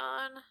early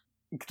on.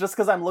 Just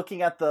because I'm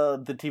looking at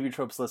the TV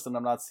tropes list and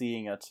I'm not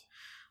seeing it.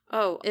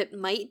 Oh, it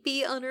might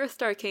be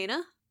Unearthed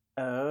Arcana?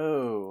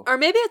 Oh. Or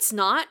maybe it's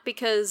not,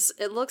 because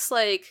it looks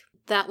like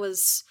that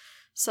was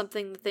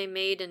something that they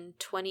made in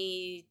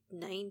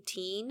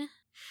 2019.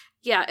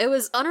 Yeah, it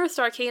was Unearthed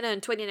Arcana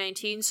in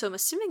 2019, so I'm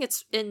assuming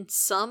it's in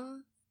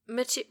some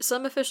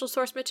official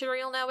source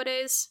material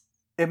nowadays.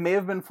 It may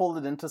have been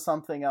folded into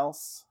something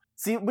else.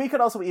 See, we could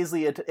also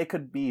easily, it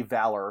could be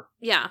Valor.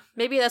 Yeah,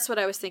 maybe that's what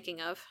I was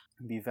thinking of.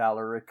 Be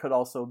Valor. It could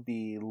also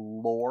be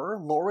Lore.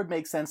 Lore would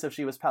make sense if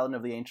she was Paladin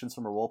of the Ancients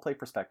from a roleplay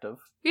perspective.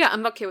 Yeah,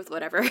 I'm okay with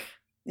whatever.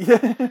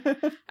 Yeah.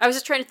 I was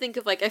just trying to think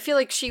of I feel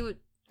like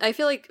I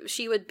feel like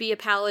she would be a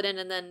paladin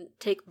and then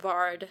take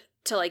bard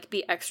to, like,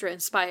 be extra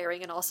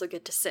inspiring and also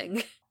get to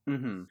sing.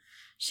 Mm-hmm.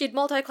 She'd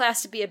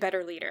multi-class to be a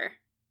better leader.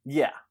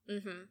 Yeah.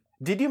 Mm-hmm.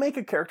 Did you make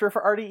a character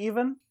for Artie,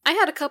 even? I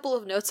had a couple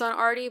of notes on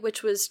Artie,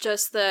 which was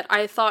just that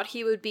I thought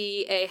he would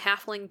be a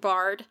halfling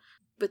bard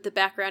with the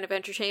background of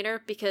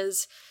entertainer,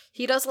 because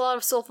he does a lot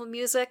of soulful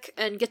music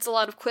and gets a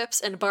lot of quips,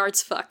 and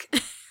bards fuck.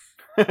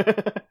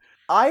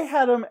 I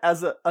had him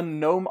as a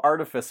gnome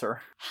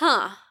artificer.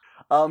 Huh.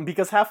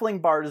 Because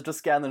halfling bard is just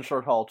Scanlan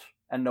Shorthalt,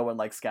 and no one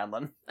likes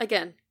Scanlan.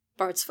 Again,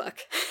 bards fuck.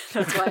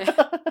 That's why.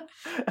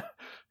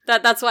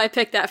 That's why I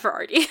picked that for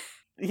Artie.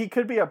 He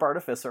could be a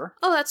bartificer.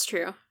 Oh, that's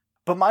true.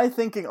 But my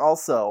thinking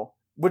also,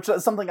 which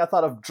is something I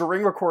thought of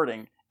during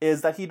recording,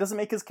 is that he doesn't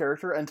make his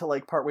character until,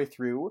 like, partway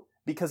through,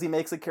 because he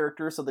makes a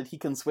character so that he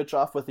can switch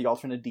off with the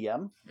alternate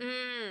DM.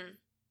 Mm.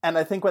 And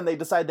I think when they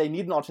decide they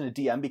need an alternate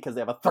DM because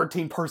they have a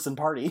 13-person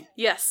party,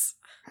 Yes.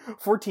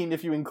 14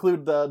 if you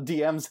include the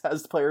DMs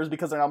as players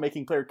because they're now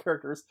making player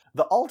characters,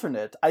 the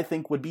alternate, I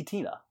think, would be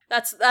Tina.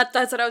 That's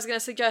what I was going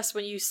to suggest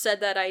when you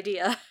said that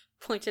idea.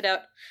 Pointed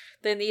out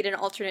they need an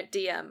alternate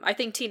DM. I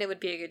think Tina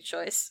would be a good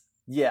choice.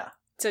 Yeah.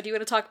 So do you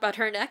want to talk about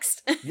her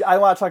next? Yeah, I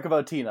want to talk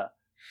about Tina.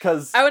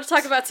 Because I want to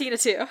talk about Tina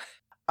too.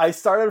 I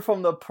started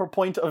from the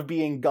point of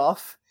being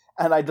goth,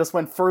 and I just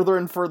went further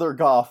and further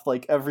goth,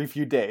 like, every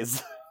few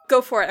days.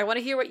 Go for it. I want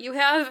to hear what you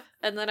have,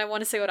 and then I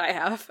want to say what I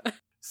have.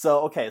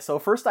 So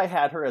first I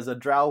had her as a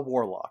drow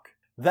warlock.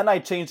 Then I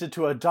changed it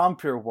to a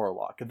Dhampir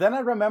warlock. Then I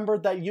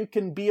remembered that you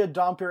can be a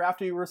Dhampir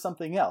after you were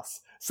something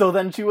else. So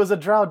then she was a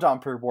drow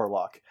Dhampir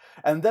warlock.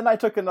 And then I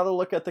took another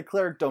look at the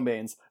cleric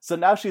domains. So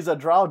now she's a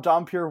drow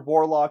Dhampir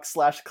warlock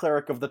 /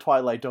 cleric of the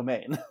Twilight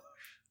domain.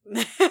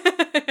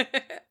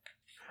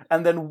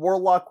 And then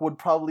warlock would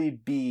probably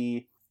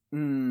be...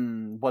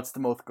 what's the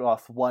most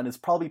goth one? Is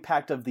probably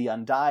Pact of the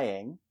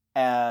Undying.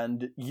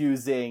 And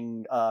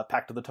using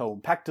Pact of the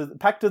Tome. Pact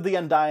of the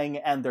Undying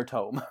and their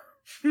tome.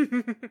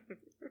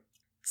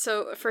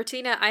 So for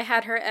Tina, I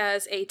had her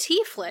as a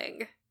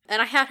tiefling.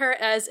 And I had her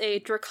as a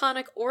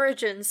draconic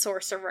origin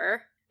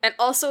sorcerer. And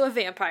also a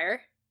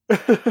vampire.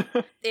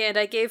 And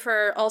I gave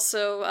her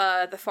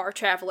also the Far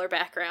Traveler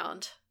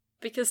background.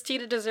 Because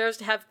Tina deserves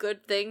to have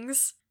good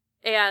things.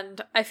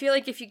 And I feel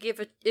like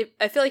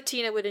I feel like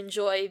Tina would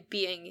enjoy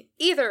being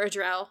either a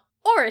drow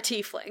or a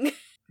tiefling.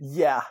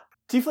 Yeah.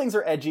 Tieflings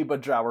are edgy, but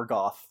drow are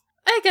goth.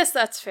 I guess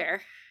that's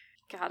fair.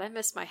 God, I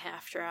miss my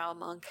half-drow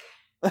monk.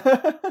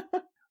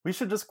 We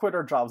should just quit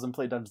our jobs and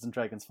play Dungeons &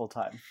 Dragons full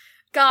time.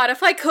 God,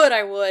 if I could,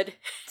 I would.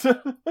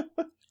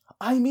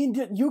 I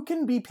mean, you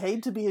can be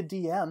paid to be a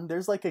DM.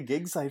 There's like a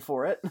gig site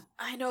for it.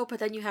 I know, but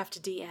then you have to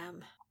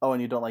DM. Oh,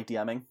 and you don't like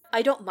DMing?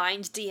 I don't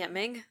mind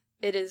DMing.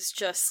 It is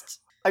just...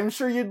 I'm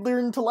sure you'd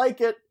learn to like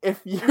it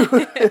if you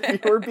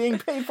were being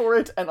paid for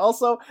it, and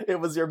also it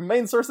was your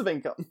main source of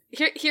income.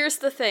 Here's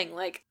the thing,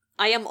 like,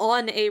 I am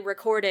on a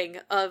recording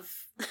of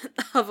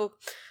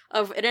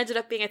it ended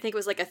up being, I think it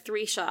was like a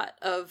 3-shot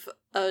of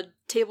a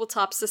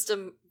tabletop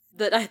system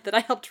that I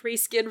helped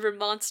reskin for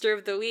Monster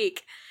of the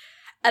Week.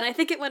 And I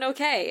think it went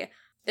okay.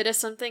 It is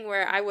something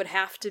where it would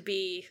have to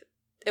be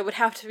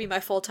my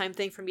full-time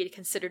thing for me to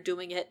consider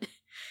doing it,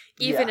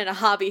 even in a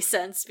hobby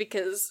sense,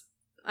 because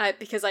I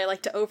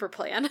like to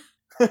overplan.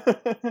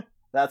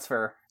 That's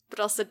fair. But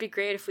also it'd be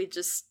great if we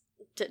just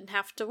didn't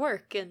have to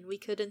work and we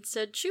could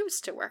instead choose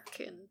to work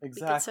and we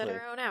could set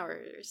our own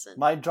hours. And...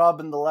 My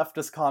job in the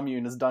leftist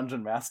commune is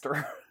Dungeon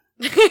Master.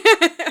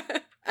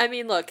 I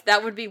mean, look,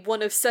 that would be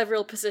one of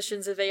several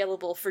positions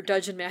available for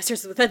Dungeon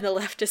Masters within the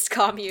leftist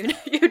commune.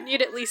 You'd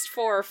need at least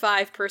 4 or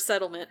 5 per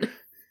settlement.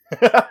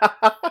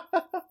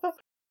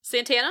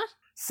 Santana?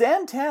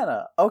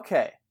 Santana,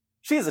 okay.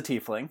 She's a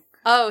tiefling.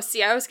 Oh,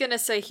 see, I was gonna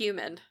say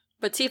human,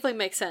 but tiefling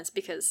makes sense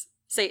because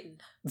Satan.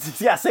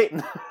 Yeah,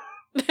 Satan.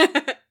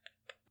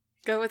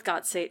 Go with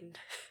God, Satan.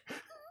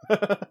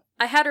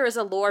 I had her as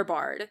a lore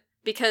bard,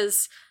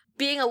 because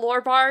being a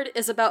lore bard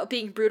is about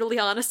being brutally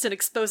honest and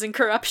exposing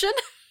corruption.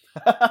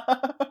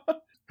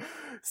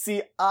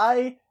 See,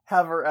 I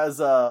have her as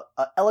a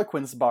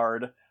eloquence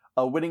bard,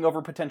 winning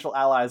over potential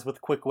allies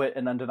with quick wit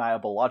and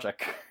undeniable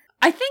logic.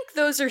 I think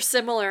those are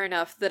similar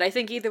enough that I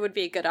think either would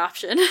be a good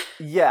option.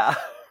 Yeah.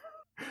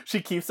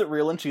 She keeps it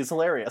real and she's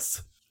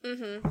hilarious.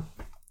 Mm-hmm.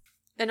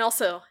 And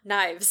also,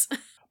 knives.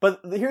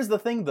 But here's the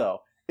thing,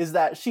 though, is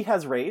that she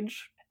has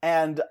rage,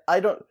 and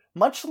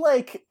much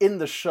like in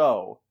the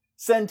show,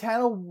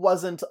 Santana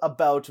wasn't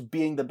about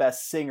being the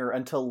best singer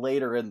until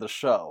later in the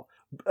show.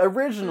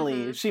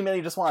 Originally, she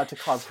mainly just wanted to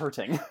cause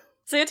hurting.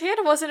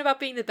 Santana wasn't about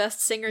being the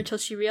best singer until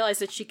she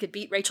realized that she could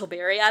beat Rachel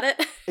Berry at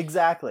it.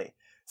 Exactly.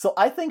 So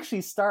I think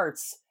she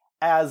starts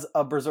as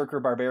a berserker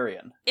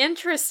barbarian.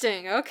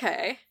 Interesting,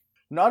 okay.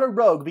 Not a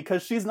rogue,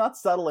 because she's not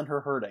subtle in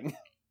her hurting.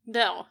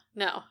 No.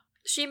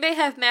 She may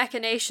have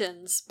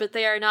machinations, but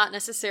they are not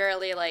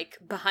necessarily, like,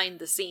 behind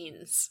the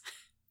scenes.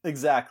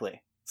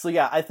 Exactly. So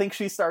yeah, I think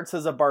she starts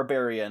as a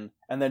barbarian,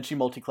 and then she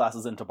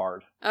multi-classes into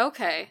bard.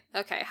 Okay.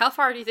 How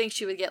far do you think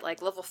she would get,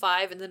 like, level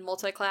 5 and then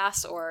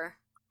multi-class, or...?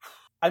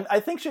 I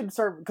think she'd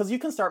start, because you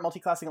can start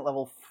multiclassing at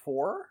level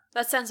 4.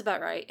 That sounds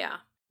about right, yeah.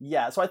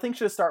 Yeah, so I think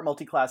she'd start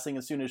multiclassing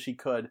as soon as she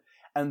could,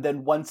 and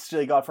then once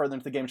she got further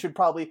into the game, she'd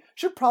probably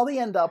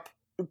end up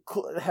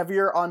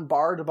heavier on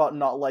Bard about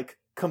not, like,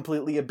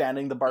 completely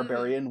abandoning the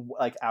Barbarian,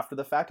 like, after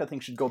the fact. I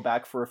think she'd go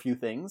back for a few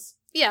things.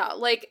 Yeah,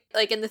 like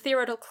in the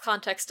theoretical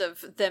context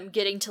of them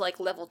getting to, like,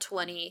 level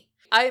 20,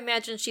 I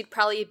imagine she'd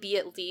probably be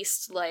at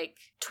least, like,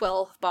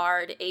 12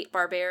 Bard, 8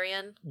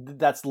 Barbarian.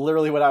 That's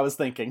literally what I was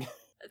thinking.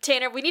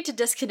 Tanner, we need to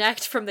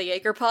disconnect from the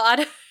Jaeger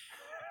pod.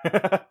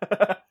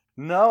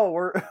 No,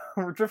 we're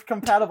drift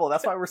compatible.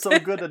 That's why we're so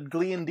good at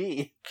Glee and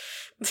D.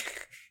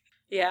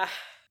 Yeah.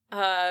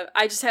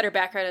 I just had her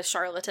background as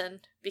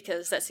charlatan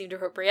because that seemed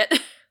appropriate.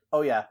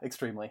 Oh yeah,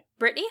 extremely.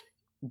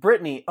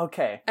 Brittany,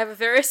 okay. I have a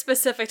very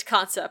specific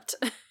concept.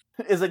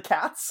 Is it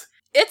cats?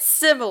 It's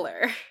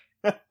similar.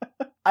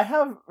 I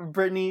have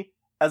Brittany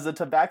as a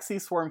Tabaxi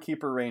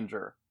Swarmkeeper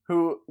Ranger,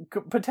 who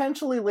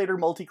potentially later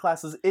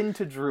multiclasses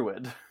into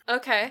Druid.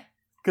 Okay.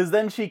 Because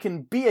then she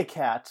can be a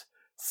cat,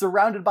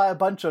 surrounded by a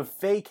bunch of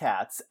fey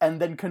cats, and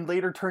then can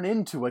later turn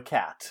into a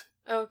cat.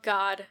 Oh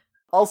god.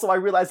 Also, I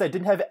realized I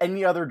didn't have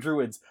any other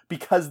druids,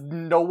 because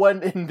no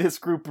one in this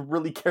group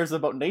really cares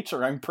about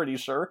nature, I'm pretty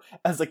sure,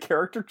 as a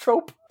character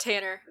trope.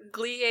 Tanner,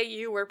 Glee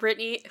AU where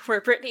Brittany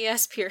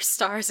S. Pierce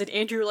stars in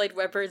Andrew Lloyd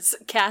Webber's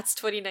Cats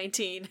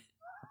 2019.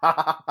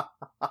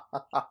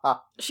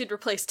 Shooter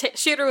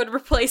would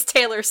replace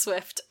Taylor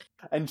Swift.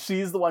 And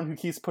she's the one who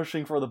keeps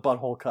pushing for the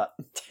butthole cut.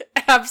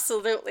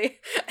 Absolutely.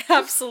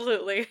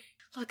 Absolutely.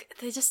 Look,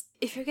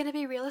 if you're gonna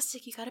be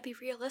realistic, you gotta be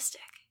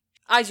realistic.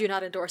 I do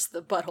not endorse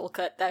the butthole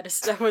cut.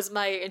 That was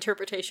my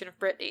interpretation of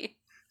Brittany.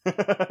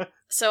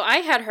 So I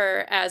had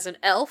her as an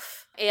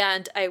elf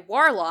and a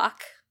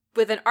warlock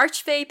with an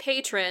archfey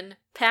patron,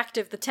 Pact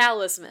of the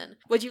Talisman.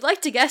 Would you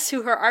like to guess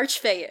who her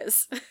archfey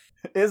is?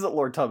 Is it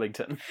Lord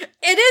Tubbington?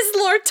 It is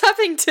Lord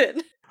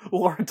Tubbington!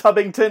 Lord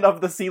Tubbington of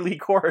the Sealy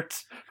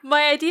Court.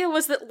 My idea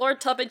was that Lord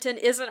Tubbington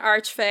is an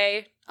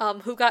archfey,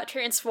 who got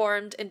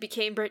transformed and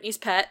became Brittany's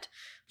pet.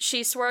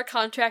 She swore a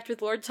contract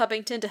with Lord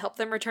Tubbington to help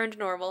them return to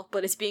normal,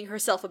 but is being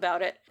herself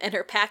about it. And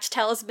her pact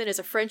talisman is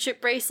a friendship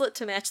bracelet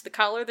to match the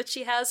collar that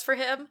she has for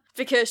him,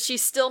 because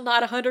she's still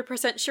not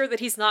 100% sure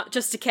that he's not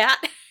just a cat.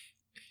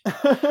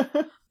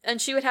 And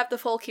she would have the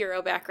folk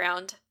hero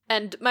background.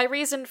 And my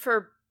reason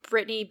for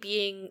Brittany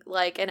being,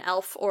 like, an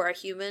elf or a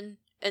human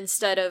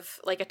instead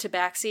of, like, a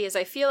tabaxi is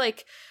I feel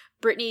like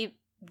Brittany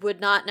would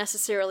not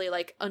necessarily,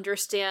 like,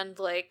 understand,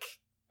 like...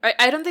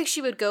 I don't think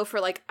she would go for,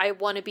 like, I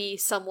want to be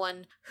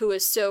someone who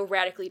is so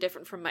radically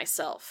different from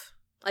myself.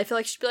 I feel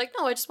like she'd be like,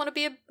 no, I just want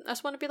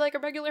to be like a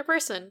regular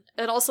person.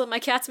 And also my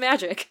cat's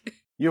magic.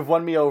 You've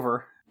won me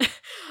over.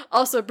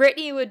 Also,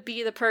 Brittany would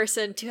be the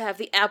person to have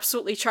the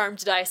absolutely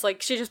charmed dice.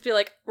 Like, she'd just be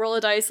like, roll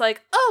a dice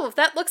like, oh,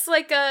 that looks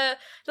like a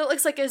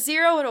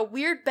 0 and a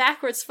weird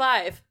backwards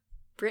 5.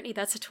 Brittany,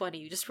 that's a 20.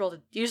 You just rolled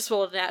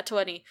a nat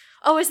 20.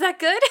 Oh, is that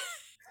good?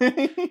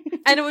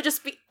 And it would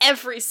just be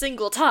every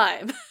single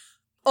time.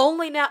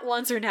 Only nat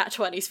 1s or nat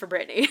 20s for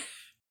Brittany.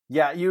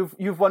 Yeah,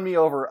 you've won me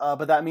over,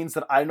 but that means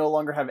that I no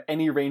longer have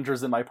any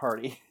rangers in my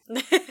party.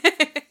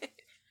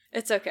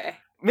 It's okay.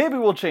 Maybe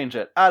we'll change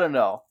it. I don't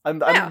know.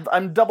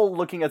 I'm double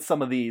looking at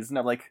some of these, and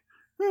I'm like,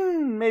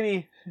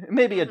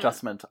 maybe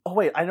adjustment. Oh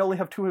wait, I only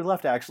have 2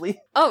 left actually.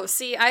 Oh,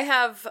 see, I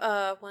have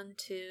 1,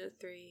 2,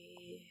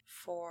 3,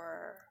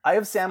 4. I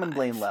have Sam 5. and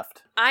Blaine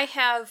left. I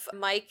have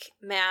Mike,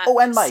 Matt,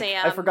 and Mike.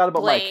 Sam, I forgot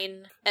about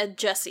Blaine, Mike. and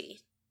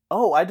Jesse.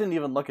 Oh, I didn't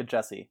even look at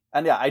Jesse.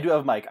 And yeah, I do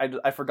have Mike.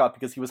 I forgot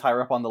because he was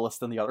higher up on the list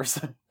than the others.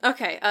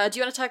 Okay, do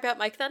you want to talk about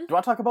Mike then? Do you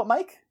want to talk about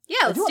Mike?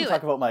 Yeah, let's do it. I do want to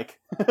talk about Mike.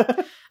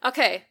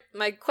 Okay,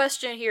 my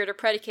question here to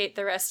predicate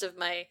the rest of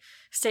my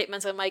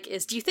statements on Mike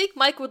is, do you think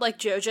Mike would like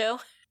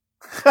JoJo?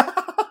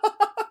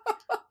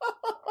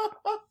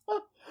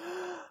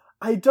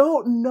 I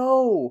don't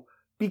know,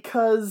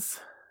 because,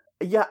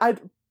 yeah, I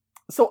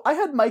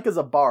had Mike as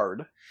a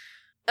bard.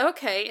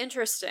 Okay,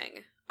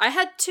 interesting. I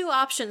had 2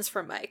 options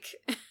for Mike.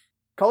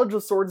 College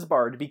of Swords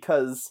bard,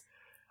 because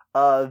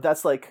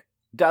that's like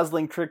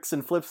dazzling tricks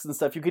and flips and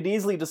stuff. You could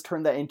easily just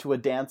turn that into a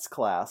dance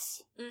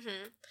class.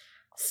 Mm-hmm.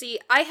 See,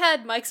 I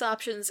had Mike's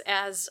options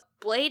as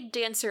Blade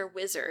Dancer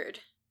Wizard,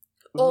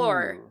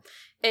 or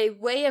a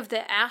Way of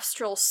the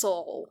Astral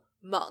Soul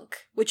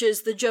monk, which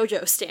is the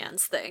JoJo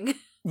stance thing.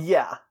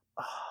 Yeah.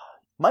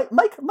 Mike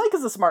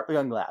is a smart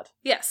young lad.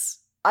 Yes.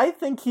 I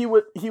think he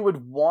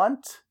would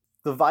want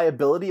the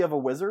viability of a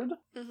wizard.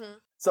 Mm-hmm.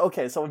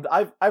 So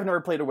I've never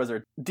played a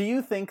wizard. Do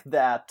you think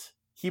that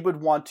he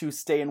would want to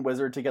stay in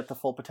wizard to get the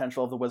full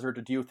potential of the wizard,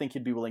 or do you think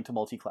he'd be willing to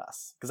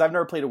multi-class? Because I've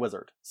never played a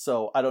wizard,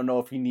 so I don't know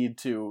if you need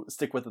to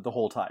stick with it the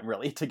whole time,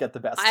 really, to get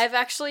the best. I've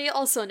actually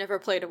also never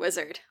played a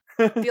wizard.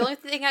 The only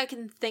thing I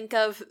can think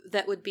of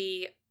that would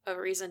be a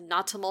reason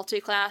not to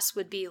multi-class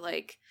would be,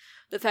 like,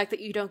 the fact that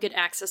you don't get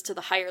access to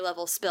the higher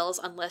level spells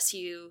unless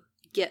you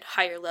get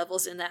higher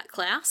levels in that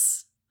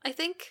class, I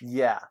think.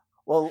 Yeah.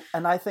 Well,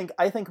 and I think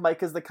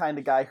Mike is the kind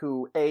of guy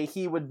who,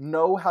 he would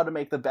know how to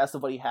make the best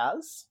of what he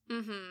has.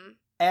 Mm-hmm.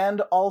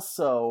 And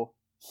also,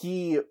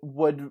 he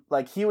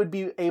would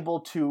be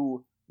able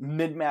to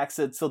min-max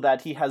it so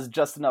that he has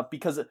just enough,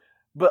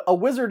 but a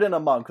wizard and a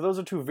monk, those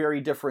are two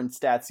very different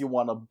stats you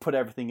want to put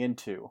everything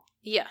into.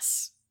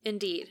 Yes,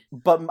 indeed.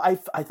 But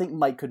I think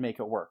Mike could make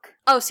it work.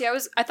 Oh, see,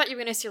 I thought you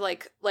were gonna say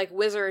like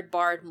wizard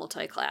bard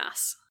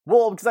multi-class.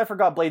 Well, because I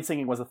forgot blade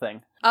singing was a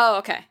thing. Oh,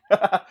 okay.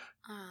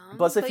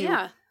 Plus,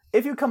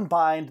 if you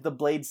combined the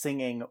blade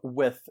singing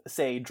with,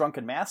 say,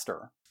 Drunken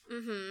Master,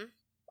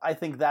 I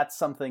think that's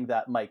something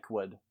that Mike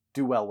would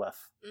do well with.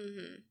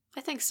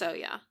 I think so,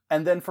 yeah.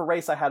 And then for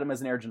race, I had him as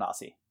an Air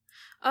Genasi.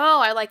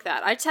 Oh, I like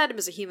that. I just had him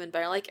as a human,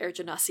 but I like Air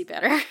Genasi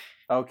better.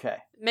 Okay.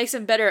 Makes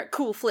him better at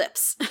cool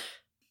flips.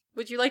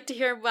 Would you like to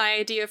hear my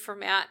idea for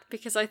Matt?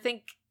 Because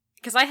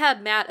I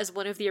had Matt as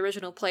one of the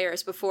original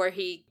players before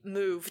he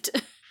moved.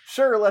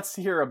 Sure, let's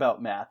hear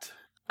about Matt.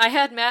 I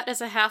had Matt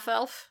as a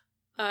half-elf,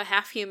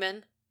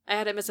 half-human. I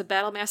had him as a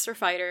Battlemaster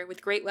fighter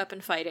with great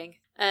weapon fighting.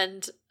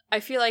 And I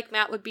feel like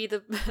Matt would be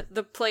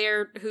the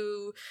player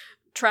who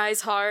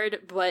tries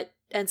hard, but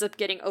ends up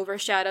getting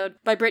overshadowed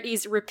by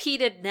Brittany's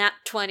repeated nat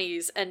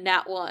 20s and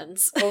nat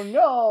 1s. Oh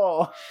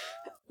no!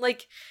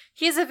 Like,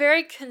 he's a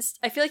very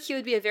I feel like he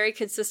would be a very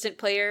consistent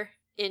player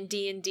in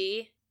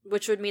D&D,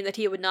 which would mean that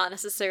he would not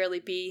necessarily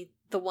be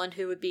the one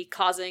who would be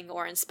causing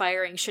or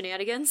inspiring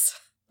shenanigans.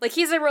 Like,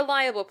 he's a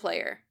reliable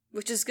player,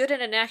 which is good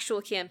in an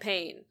actual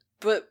campaign,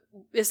 but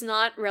is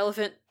not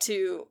relevant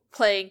to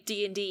playing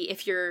D&D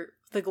if you're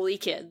the Glee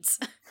kids.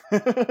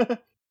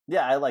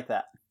 Yeah, I like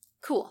that.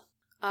 Cool.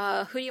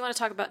 Who do you want to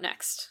talk about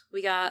next?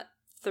 We got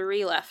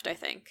 3 left, I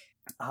think.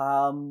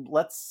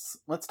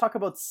 Let's talk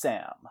about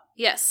Sam.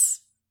 Yes.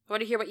 I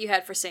want to hear what you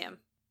had for Sam.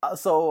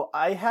 So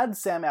I had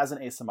Sam as an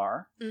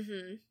ASMR.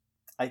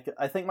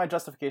 I think my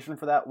justification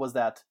for that was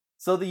that,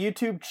 so the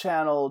YouTube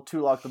channel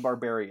Tulok the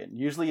Barbarian,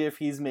 usually if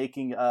he's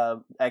making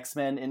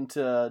X-Men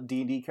into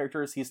D&D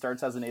characters, he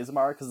starts as an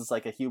ASMR because it's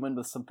like a human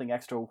with something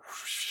extra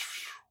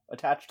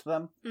attached to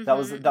them. That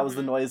was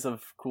the noise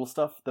of cool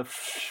stuff.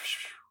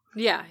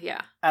 Yeah.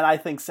 And I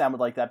think Sam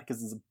would like that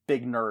because he's a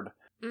big nerd.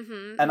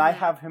 I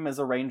have him as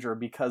a ranger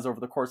because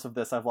over the course of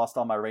this I've lost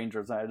all my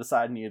rangers and I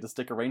decided I needed to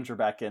stick a ranger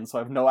back in, so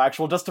I have no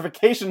actual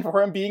justification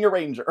for him being a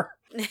ranger.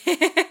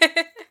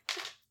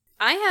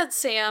 I had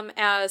Sam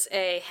as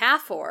a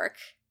half-orc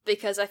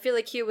because I feel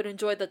like he would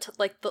enjoy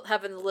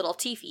having the little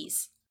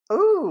teefies.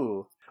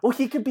 Ooh. Well,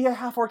 he could be a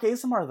half-orc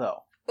ASMR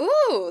though.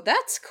 Ooh,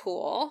 that's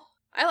cool.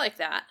 I like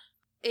that.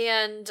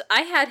 And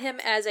I had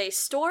him as a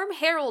Storm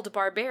Herald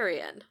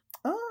Barbarian.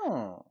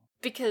 Oh.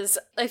 Because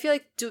I feel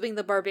like doing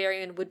the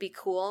Barbarian would be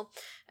cool.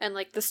 And,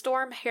 like, the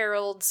Storm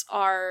Heralds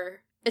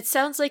it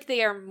sounds like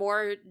they are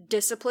more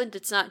disciplined.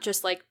 It's not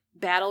just, like,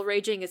 battle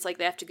raging. It's like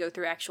they have to go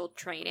through actual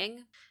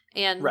training.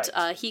 And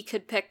right. He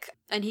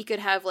could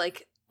have,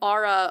 like,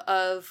 aura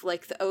of,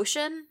 like, the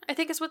ocean, I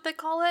think is what they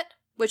call it.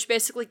 Which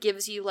basically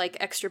gives you, like,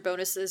 extra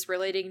bonuses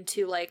relating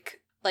to,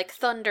 like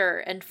thunder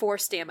and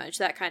force damage,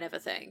 that kind of a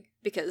thing.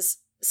 Because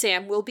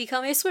Sam will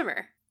become a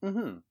swimmer.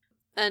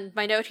 And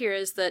my note here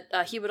is that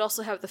he would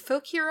also have the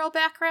folk hero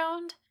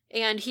background,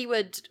 and he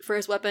would, for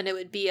his weapon, it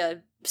would be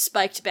a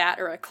spiked bat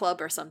or a club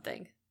or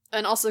something.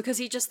 And also because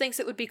he just thinks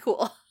it would be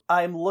cool.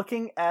 I'm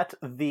looking at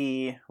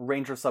the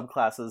ranger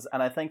subclasses,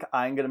 and I think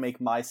I'm going to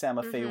make my Sam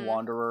a Fey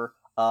Wanderer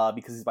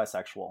because he's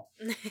bisexual.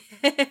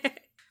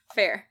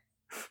 Fair.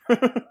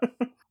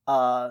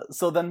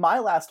 So then my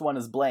last one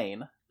is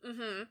Blaine.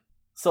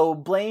 So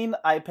Blaine,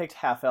 I picked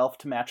half-elf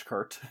to match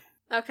Kurt.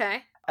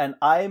 Okay. And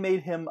I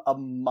made him a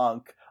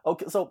monk.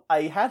 Okay, so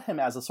I had him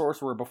as a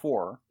sorcerer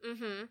before.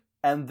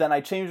 And then I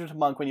changed him to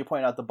monk when you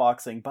point out the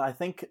boxing. But I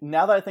think,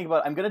 now that I think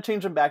about it, I'm going to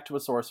change him back to a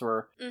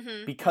sorcerer.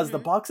 Because the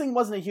boxing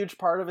wasn't a huge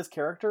part of his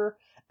character.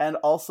 And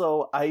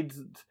also, I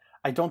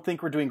don't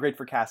think we're doing great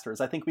for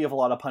casters. I think we have a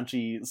lot of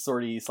punchy,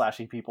 swordy,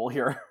 slashy people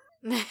here.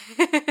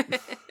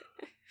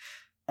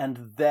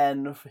 And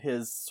then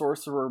his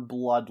sorcerer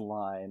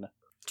bloodline.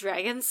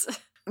 Dragons?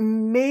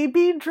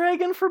 Maybe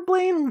dragon for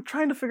Blaine? I'm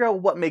trying to figure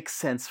out what makes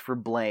sense for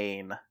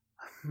Blaine.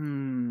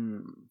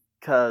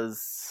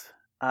 Because,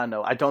 I don't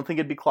know, I don't think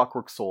it'd be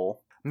Clockwork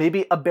Soul.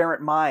 Maybe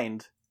Aberrant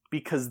Mind,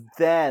 because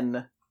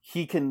then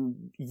he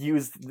can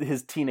use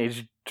his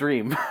teenage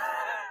dream.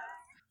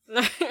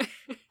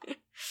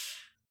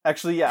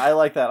 Actually, yeah, I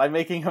like that. I'm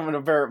making him an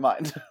Aberrant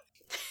Mind.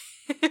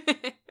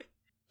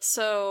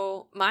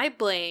 So, my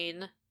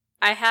Blaine,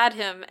 I had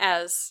him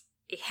as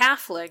a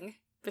halfling,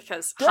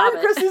 because Darn,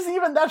 Hobbit. Chris isn't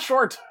even that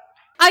short.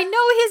 I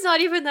know he's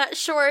not even that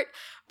short,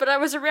 but I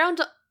was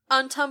around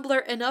on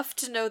Tumblr enough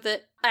to know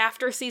that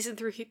after season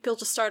 3, people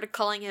just started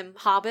calling him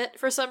Hobbit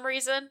for some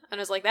reason, and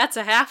I was like, that's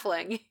a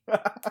halfling.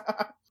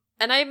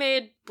 And I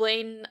made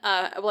Blaine,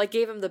 I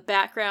gave him the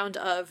background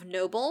of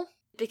noble,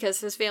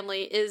 because his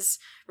family is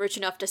rich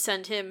enough to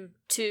send him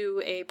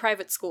to a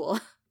private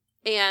school.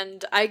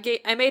 And I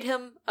made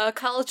him a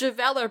College of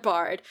Valor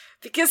bard,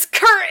 because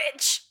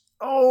courage!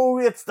 Oh,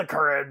 it's the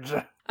courage!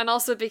 And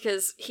also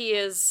because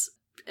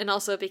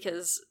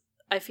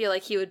I feel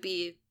like he would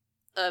be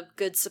a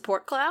good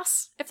support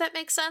class, if that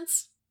makes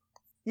sense.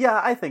 Yeah,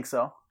 I think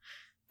so.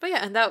 But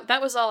yeah, and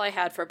that was all I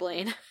had for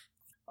Blaine.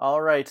 All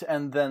right,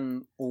 and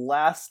then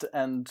last,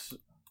 and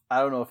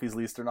I don't know if he's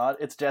least or not,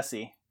 it's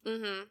Jesse.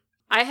 Mm-hmm.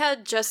 I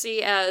had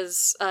Jesse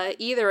as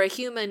either a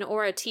human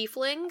or a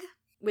tiefling,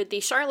 with the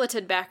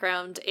charlatan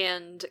background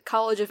and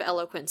College of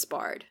Eloquence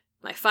bard.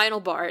 My final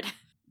bard.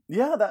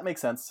 Yeah, that makes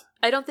sense.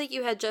 I don't think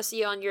you had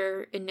Jesse on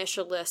your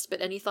initial list,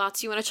 but any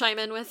thoughts you want to chime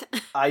in with?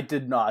 I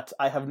did not.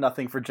 I have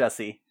nothing for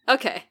Jesse.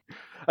 Okay.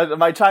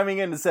 My chiming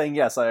in is saying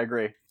yes, I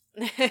agree.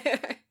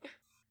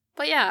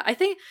 But yeah, I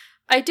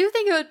do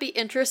think it would be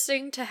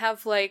interesting to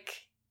have,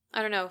 like,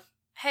 I don't know,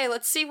 hey,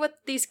 let's see what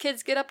these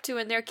kids get up to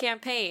in their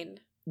campaign.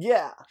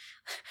 Yeah.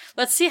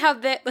 Let's see how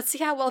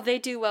well they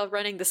do while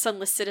running the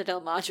Sunless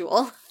Citadel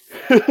module.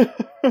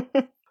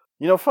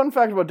 You know, fun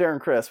fact about Darren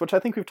Criss, which I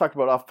think we've talked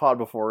about off pod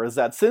before, is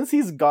that since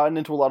he's gotten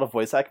into a lot of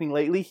voice acting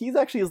lately, he's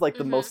actually is like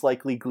the most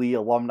likely Glee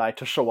alumni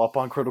to show up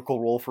on Critical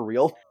Role for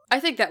real.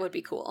 I think that would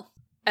be cool.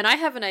 And I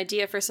have an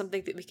idea for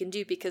something that we can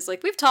do, because,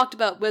 like, we've talked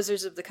about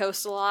Wizards of the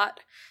Coast a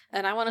lot,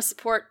 and I want to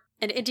support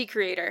an indie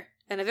creator,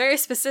 and a very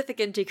specific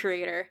indie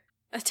creator.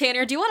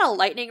 Tanner, do you want a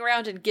lightning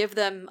round and give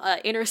them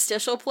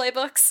interstitial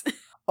playbooks?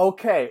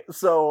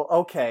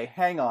 Okay,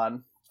 hang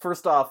on.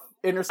 First off,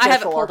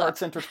 Interstitial Our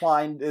Hearts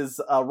Intertwined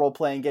is a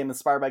role-playing game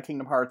inspired by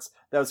Kingdom Hearts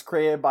that was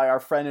created by our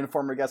friend and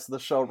former guest of the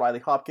show, Riley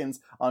Hopkins,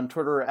 on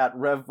Twitter at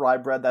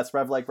RevRyeBread. That's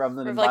Rev like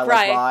Reverend and Rye like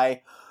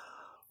Rye.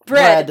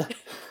 Bread.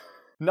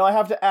 Now I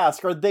have to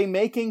ask, are they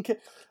making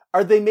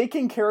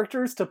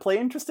characters to play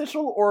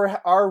Interstitial,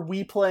 or are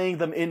we playing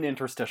them in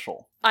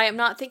Interstitial? I am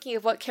not thinking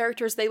of what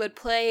characters they would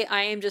play.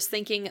 I am just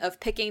thinking of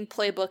picking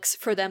playbooks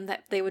for them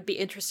that they would be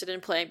interested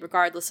in playing,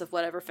 regardless of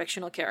whatever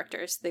fictional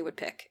characters they would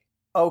pick.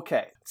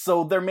 Okay,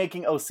 so they're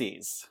making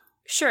OCs.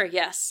 Sure,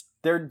 yes.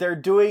 They're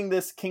doing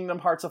this Kingdom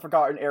Hearts of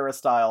Forgotten Era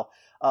style.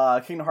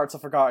 Kingdom Hearts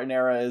of Forgotten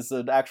Era is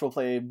an actual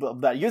play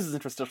that uses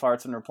Interstitial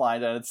Arts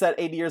Intertwined, and it's set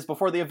 80 years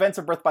before the events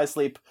of Birth by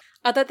Sleep.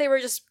 I thought they were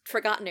just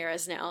Forgotten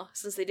Eras now,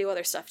 since they do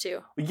other stuff too.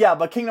 Yeah,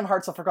 but Kingdom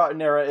Hearts of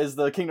Forgotten Era is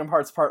the Kingdom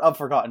Hearts part of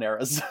Forgotten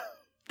Eras.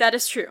 That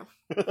is true.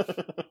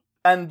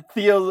 And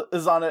Theo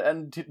is on it,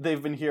 and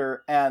they've been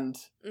here, and...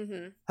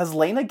 Mm-hmm. Has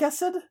Lena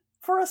guessed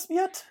for us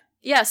yet?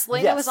 Yes,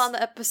 Lena was on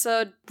the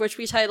episode which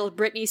we titled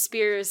Britney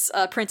Spears'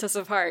 Princess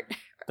of Heart.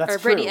 That's or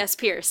true. Britney S.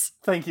 Pierce.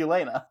 Thank you,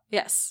 Lena.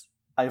 Yes.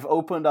 I've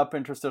opened up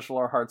Interstitial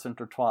Our Hearts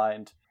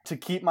Intertwined to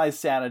keep my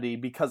sanity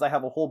because I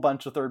have a whole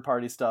bunch of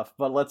third-party stuff,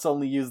 but let's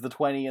only use the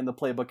 20 in the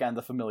playbook and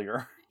the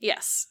familiar.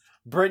 Yes.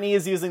 Brittany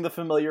is using the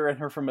familiar, and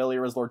her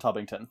familiar is Lord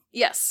Tubbington.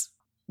 Yes.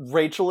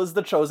 Rachel is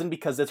the chosen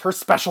because it's her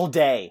special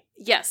day.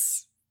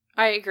 Yes.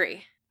 I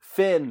agree.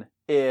 Finn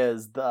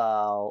is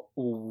the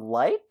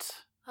light?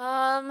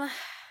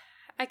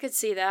 I could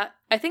see that.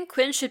 I think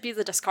Quinn should be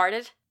the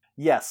discarded.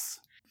 Yes.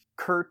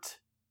 Kurt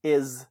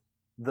is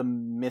the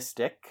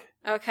mystic.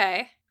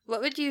 Okay.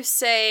 What would you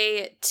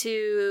say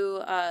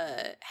to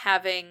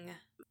having...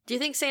 Do you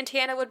think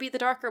Santana would be the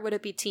dark, or would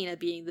it be Tina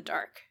being the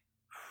dark?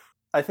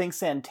 I think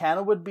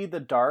Santana would be the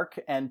dark,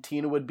 and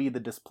Tina would be the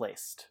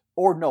displaced.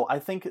 Or no, I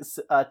think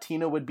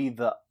Tina would be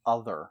the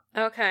other.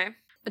 Okay.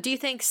 Do you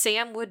think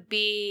Sam would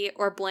be,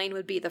 or Blaine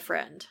would be the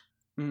friend?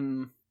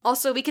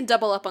 Also, we can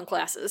double up on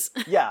classes.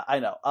 Yeah, I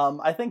know.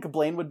 I think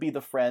Blaine would be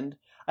the friend.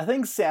 I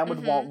think Sam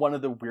would want one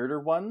of the weirder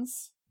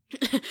ones.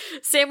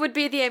 Sam would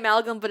be the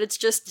amalgam, but it's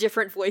just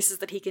different voices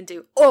that he can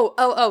do.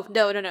 Oh,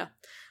 no.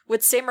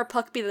 Would Sam or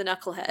Puck be the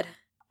knucklehead?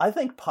 I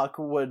think Puck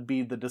would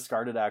be the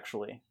discarded,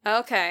 actually.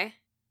 Okay.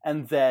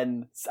 And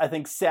then I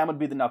think Sam would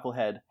be the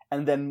knucklehead,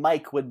 and then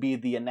Mike would be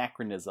the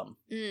anachronism.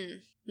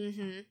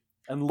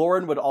 And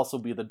Lauren would also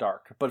be the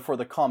dark, but for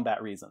the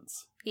combat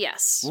reasons.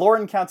 Yes.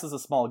 Lauren counts as a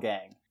small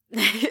gang.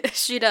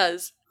 She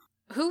does.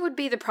 Who would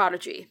be the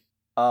prodigy?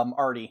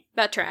 Artie.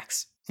 That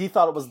tracks. He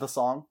thought it was the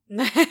song.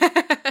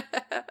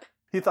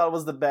 He thought it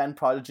was the band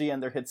Prodigy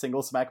and their hit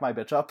single Smack My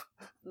Bitch Up.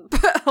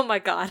 Oh my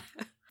god.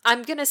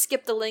 I'm gonna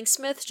skip the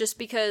Linksmith just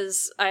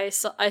because I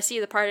see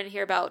the part in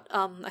here about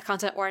a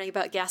content warning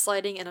about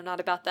gaslighting, and I'm not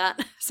about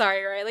that.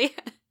 Sorry, Riley.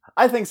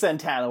 I think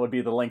Santana would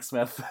be the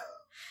Linksmith.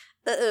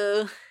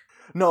 Uh-oh.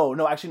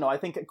 No, actually no. I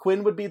think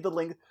Quinn would be the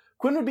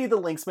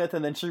Linksmith,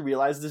 and then she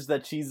realizes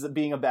that she's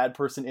being a bad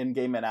person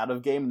in-game and out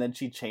of game, and then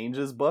she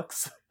changes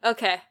books.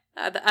 Okay,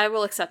 I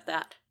will accept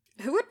that.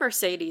 Who would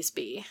Mercedes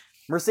be?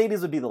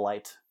 Mercedes would be the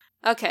light.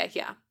 Okay,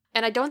 yeah.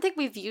 And I don't think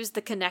we've used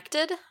the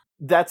connected.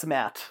 That's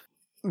Matt,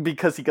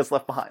 because he gets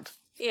left behind.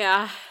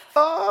 Yeah.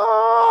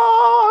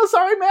 Oh,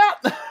 sorry,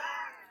 Matt!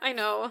 I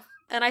know.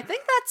 And I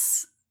think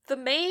that's the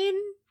main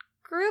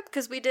group,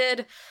 because we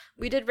did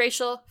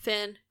Rachel,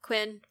 Finn,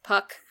 Quinn,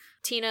 Puck,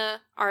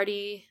 Tina,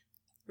 Artie,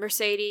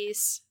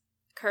 Mercedes,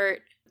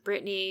 Kurt,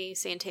 Brittany,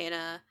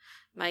 Santana,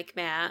 Mike,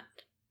 Matt,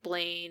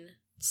 Blaine,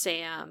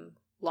 Sam,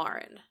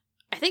 Lauren.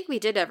 I think we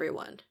did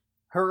everyone.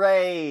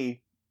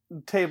 Hooray!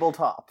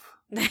 Tabletop.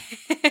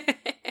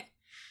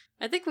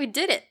 I think we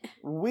did it.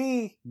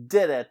 We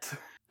did it.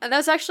 And that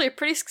was actually a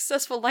pretty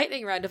successful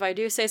lightning round, if I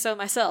do say so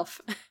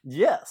myself.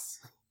 Yes.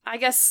 I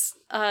guess,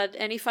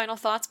 any final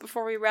thoughts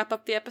before we wrap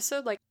up the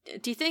episode? Like,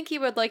 do you think you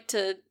would like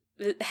to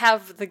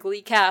have the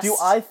Glee cast? Do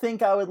I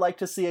think I would like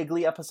to see a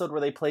Glee episode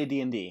where they play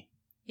D&D?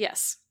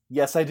 Yes.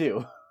 Yes, I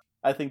do.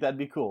 I think that'd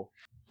be cool.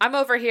 I'm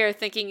over here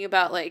thinking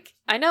about, like,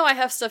 I know I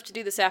have stuff to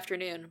do this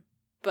afternoon,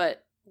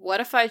 but what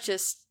if I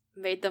just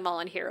made them all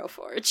in Hero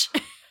Forge?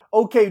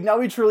 Okay, now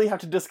we truly have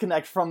to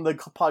disconnect from the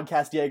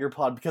podcast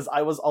Jaegerpod because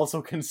I was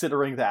also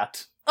considering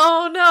that.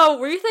 Oh no,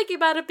 were you thinking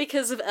about it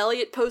because of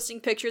Elliot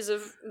posting pictures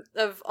of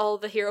all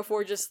the Hero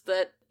Forges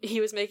that he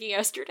was making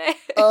yesterday?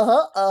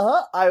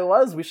 I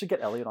was. We should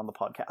get Elliot on the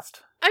podcast.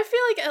 I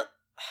feel like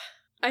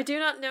I do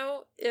not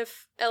know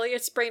if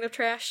Elliot's brain of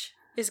trash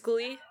is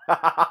Glee,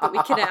 but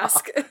we can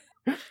ask.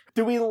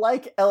 Do we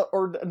like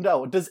or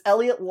no, does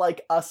Elliot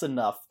like us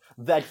enough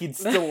that he'd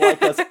still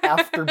like us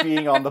after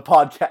being on the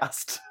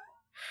podcast?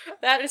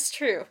 That is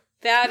true.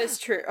 That is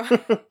true.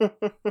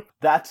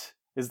 That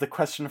is the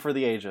question for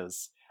the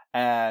ages.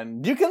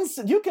 And you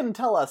can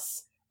tell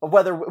us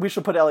whether we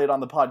should put Elliot on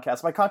the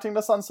podcast by contacting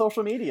us on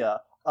social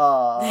media.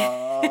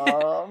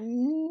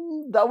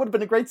 That would have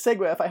been a great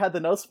segue if I had the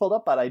notes pulled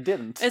up, but I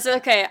didn't. It's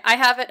okay. I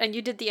have it, and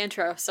you did the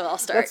intro, so I'll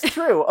start. That's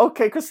true.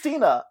 Okay,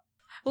 Christina.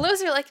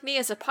 Loser Like Me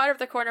is a part of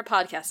the Corner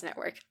Podcast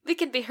Network. We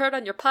can be heard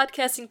on your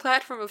podcasting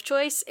platform of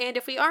choice, and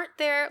if we aren't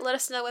there, let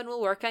us know and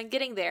we'll work on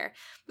getting there.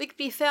 We can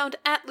be found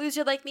at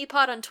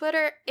LoserLikeMePod on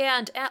Twitter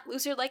and at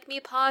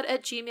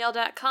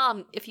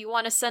LoserLikeMePod@gmail.com if you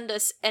want to send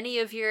us any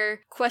of your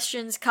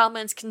questions,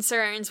 comments,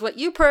 concerns, what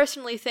you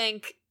personally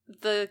think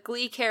the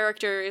Glee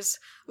characters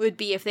would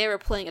be if they were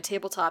playing a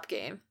tabletop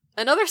game.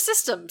 And other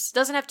systems.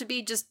 Doesn't have to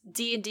be just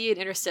D&D and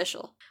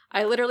Interstitial.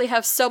 I literally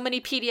have so many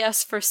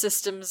PDFs for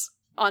systems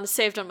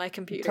saved on my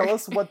computer. Tell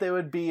us what they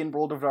would be in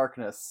World of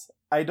Darkness.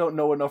 I don't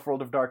know enough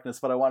World of Darkness,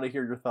 but I want to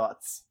hear your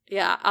thoughts.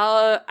 Yeah,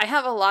 I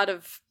have a lot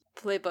of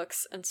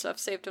playbooks and stuff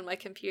saved on my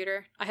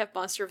computer. I have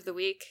Monster of the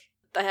Week.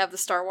 I have the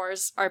Star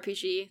Wars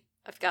RPG.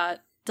 I've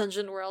got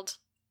Dungeon World.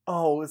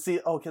 Oh,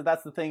 see, okay,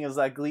 that's the thing, is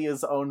that Glee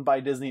is owned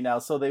by Disney now,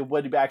 so they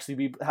would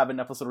actually have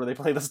an episode where they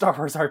play the Star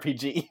Wars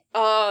RPG.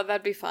 Oh,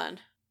 that'd be fun.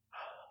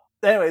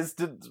 Anyways,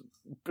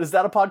 is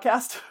that a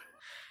podcast?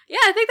 Yeah,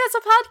 I think that's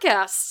a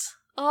podcast.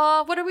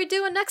 What are we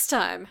doing next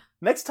time?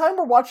 Next time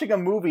we're watching a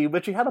movie,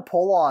 which we had a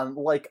poll on,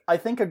 I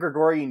think a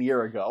Gregorian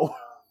year ago.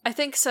 I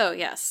think so,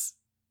 yes.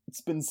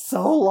 It's been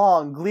so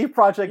long. Glee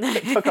Project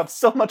took up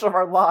so much of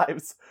our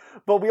lives,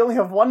 but we only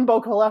have one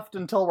book left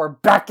until we're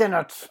back in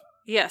it.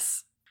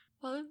 Yes.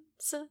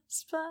 Once a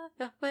spy,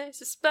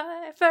 always a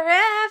spy,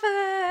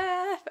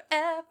 forever,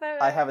 forever.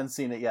 I haven't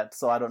seen it yet,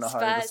 so I don't know how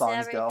the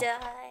songs go.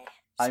 Die.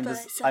 I'm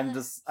just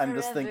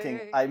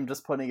thinking. I'm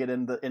just putting it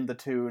in the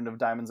tune of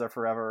Diamonds Are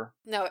Forever.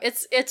 No,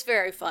 it's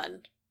very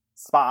fun.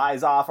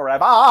 Spies are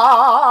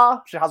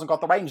forever. She hasn't got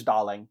the range,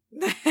 darling.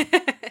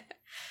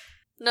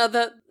 No,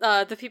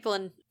 the people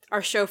in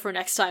our show for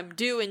next time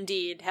do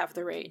indeed have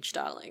the range,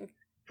 darling.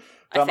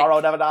 Tomorrow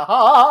never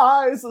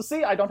dies.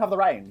 See, I don't have the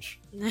range.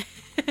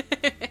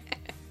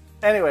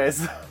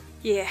 Anyways.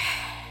 Yeah.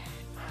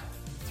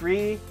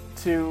 3,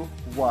 2,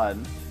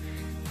 1.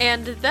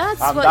 And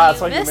that's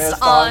what you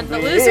missed on The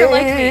Loser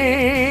Like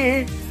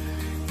Me.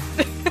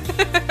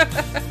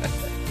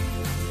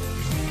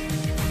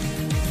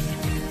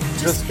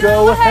 Just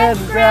go ahead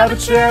and grab a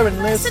chair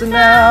and listen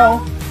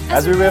now.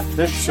 As we riff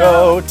the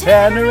show,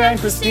 Tanner and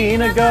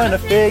Christina gonna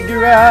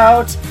figure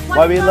out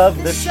why we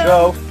love the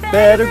show.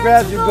 Better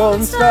grab your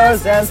golden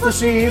stars and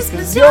slushies,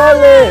 'cause you're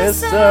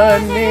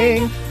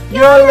listening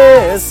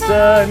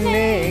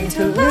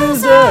to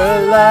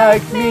Loser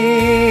Like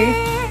Me.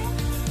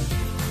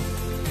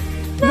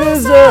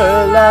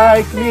 Loser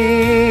Like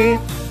Me.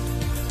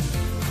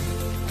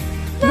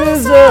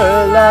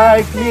 Loser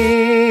Like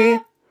Me.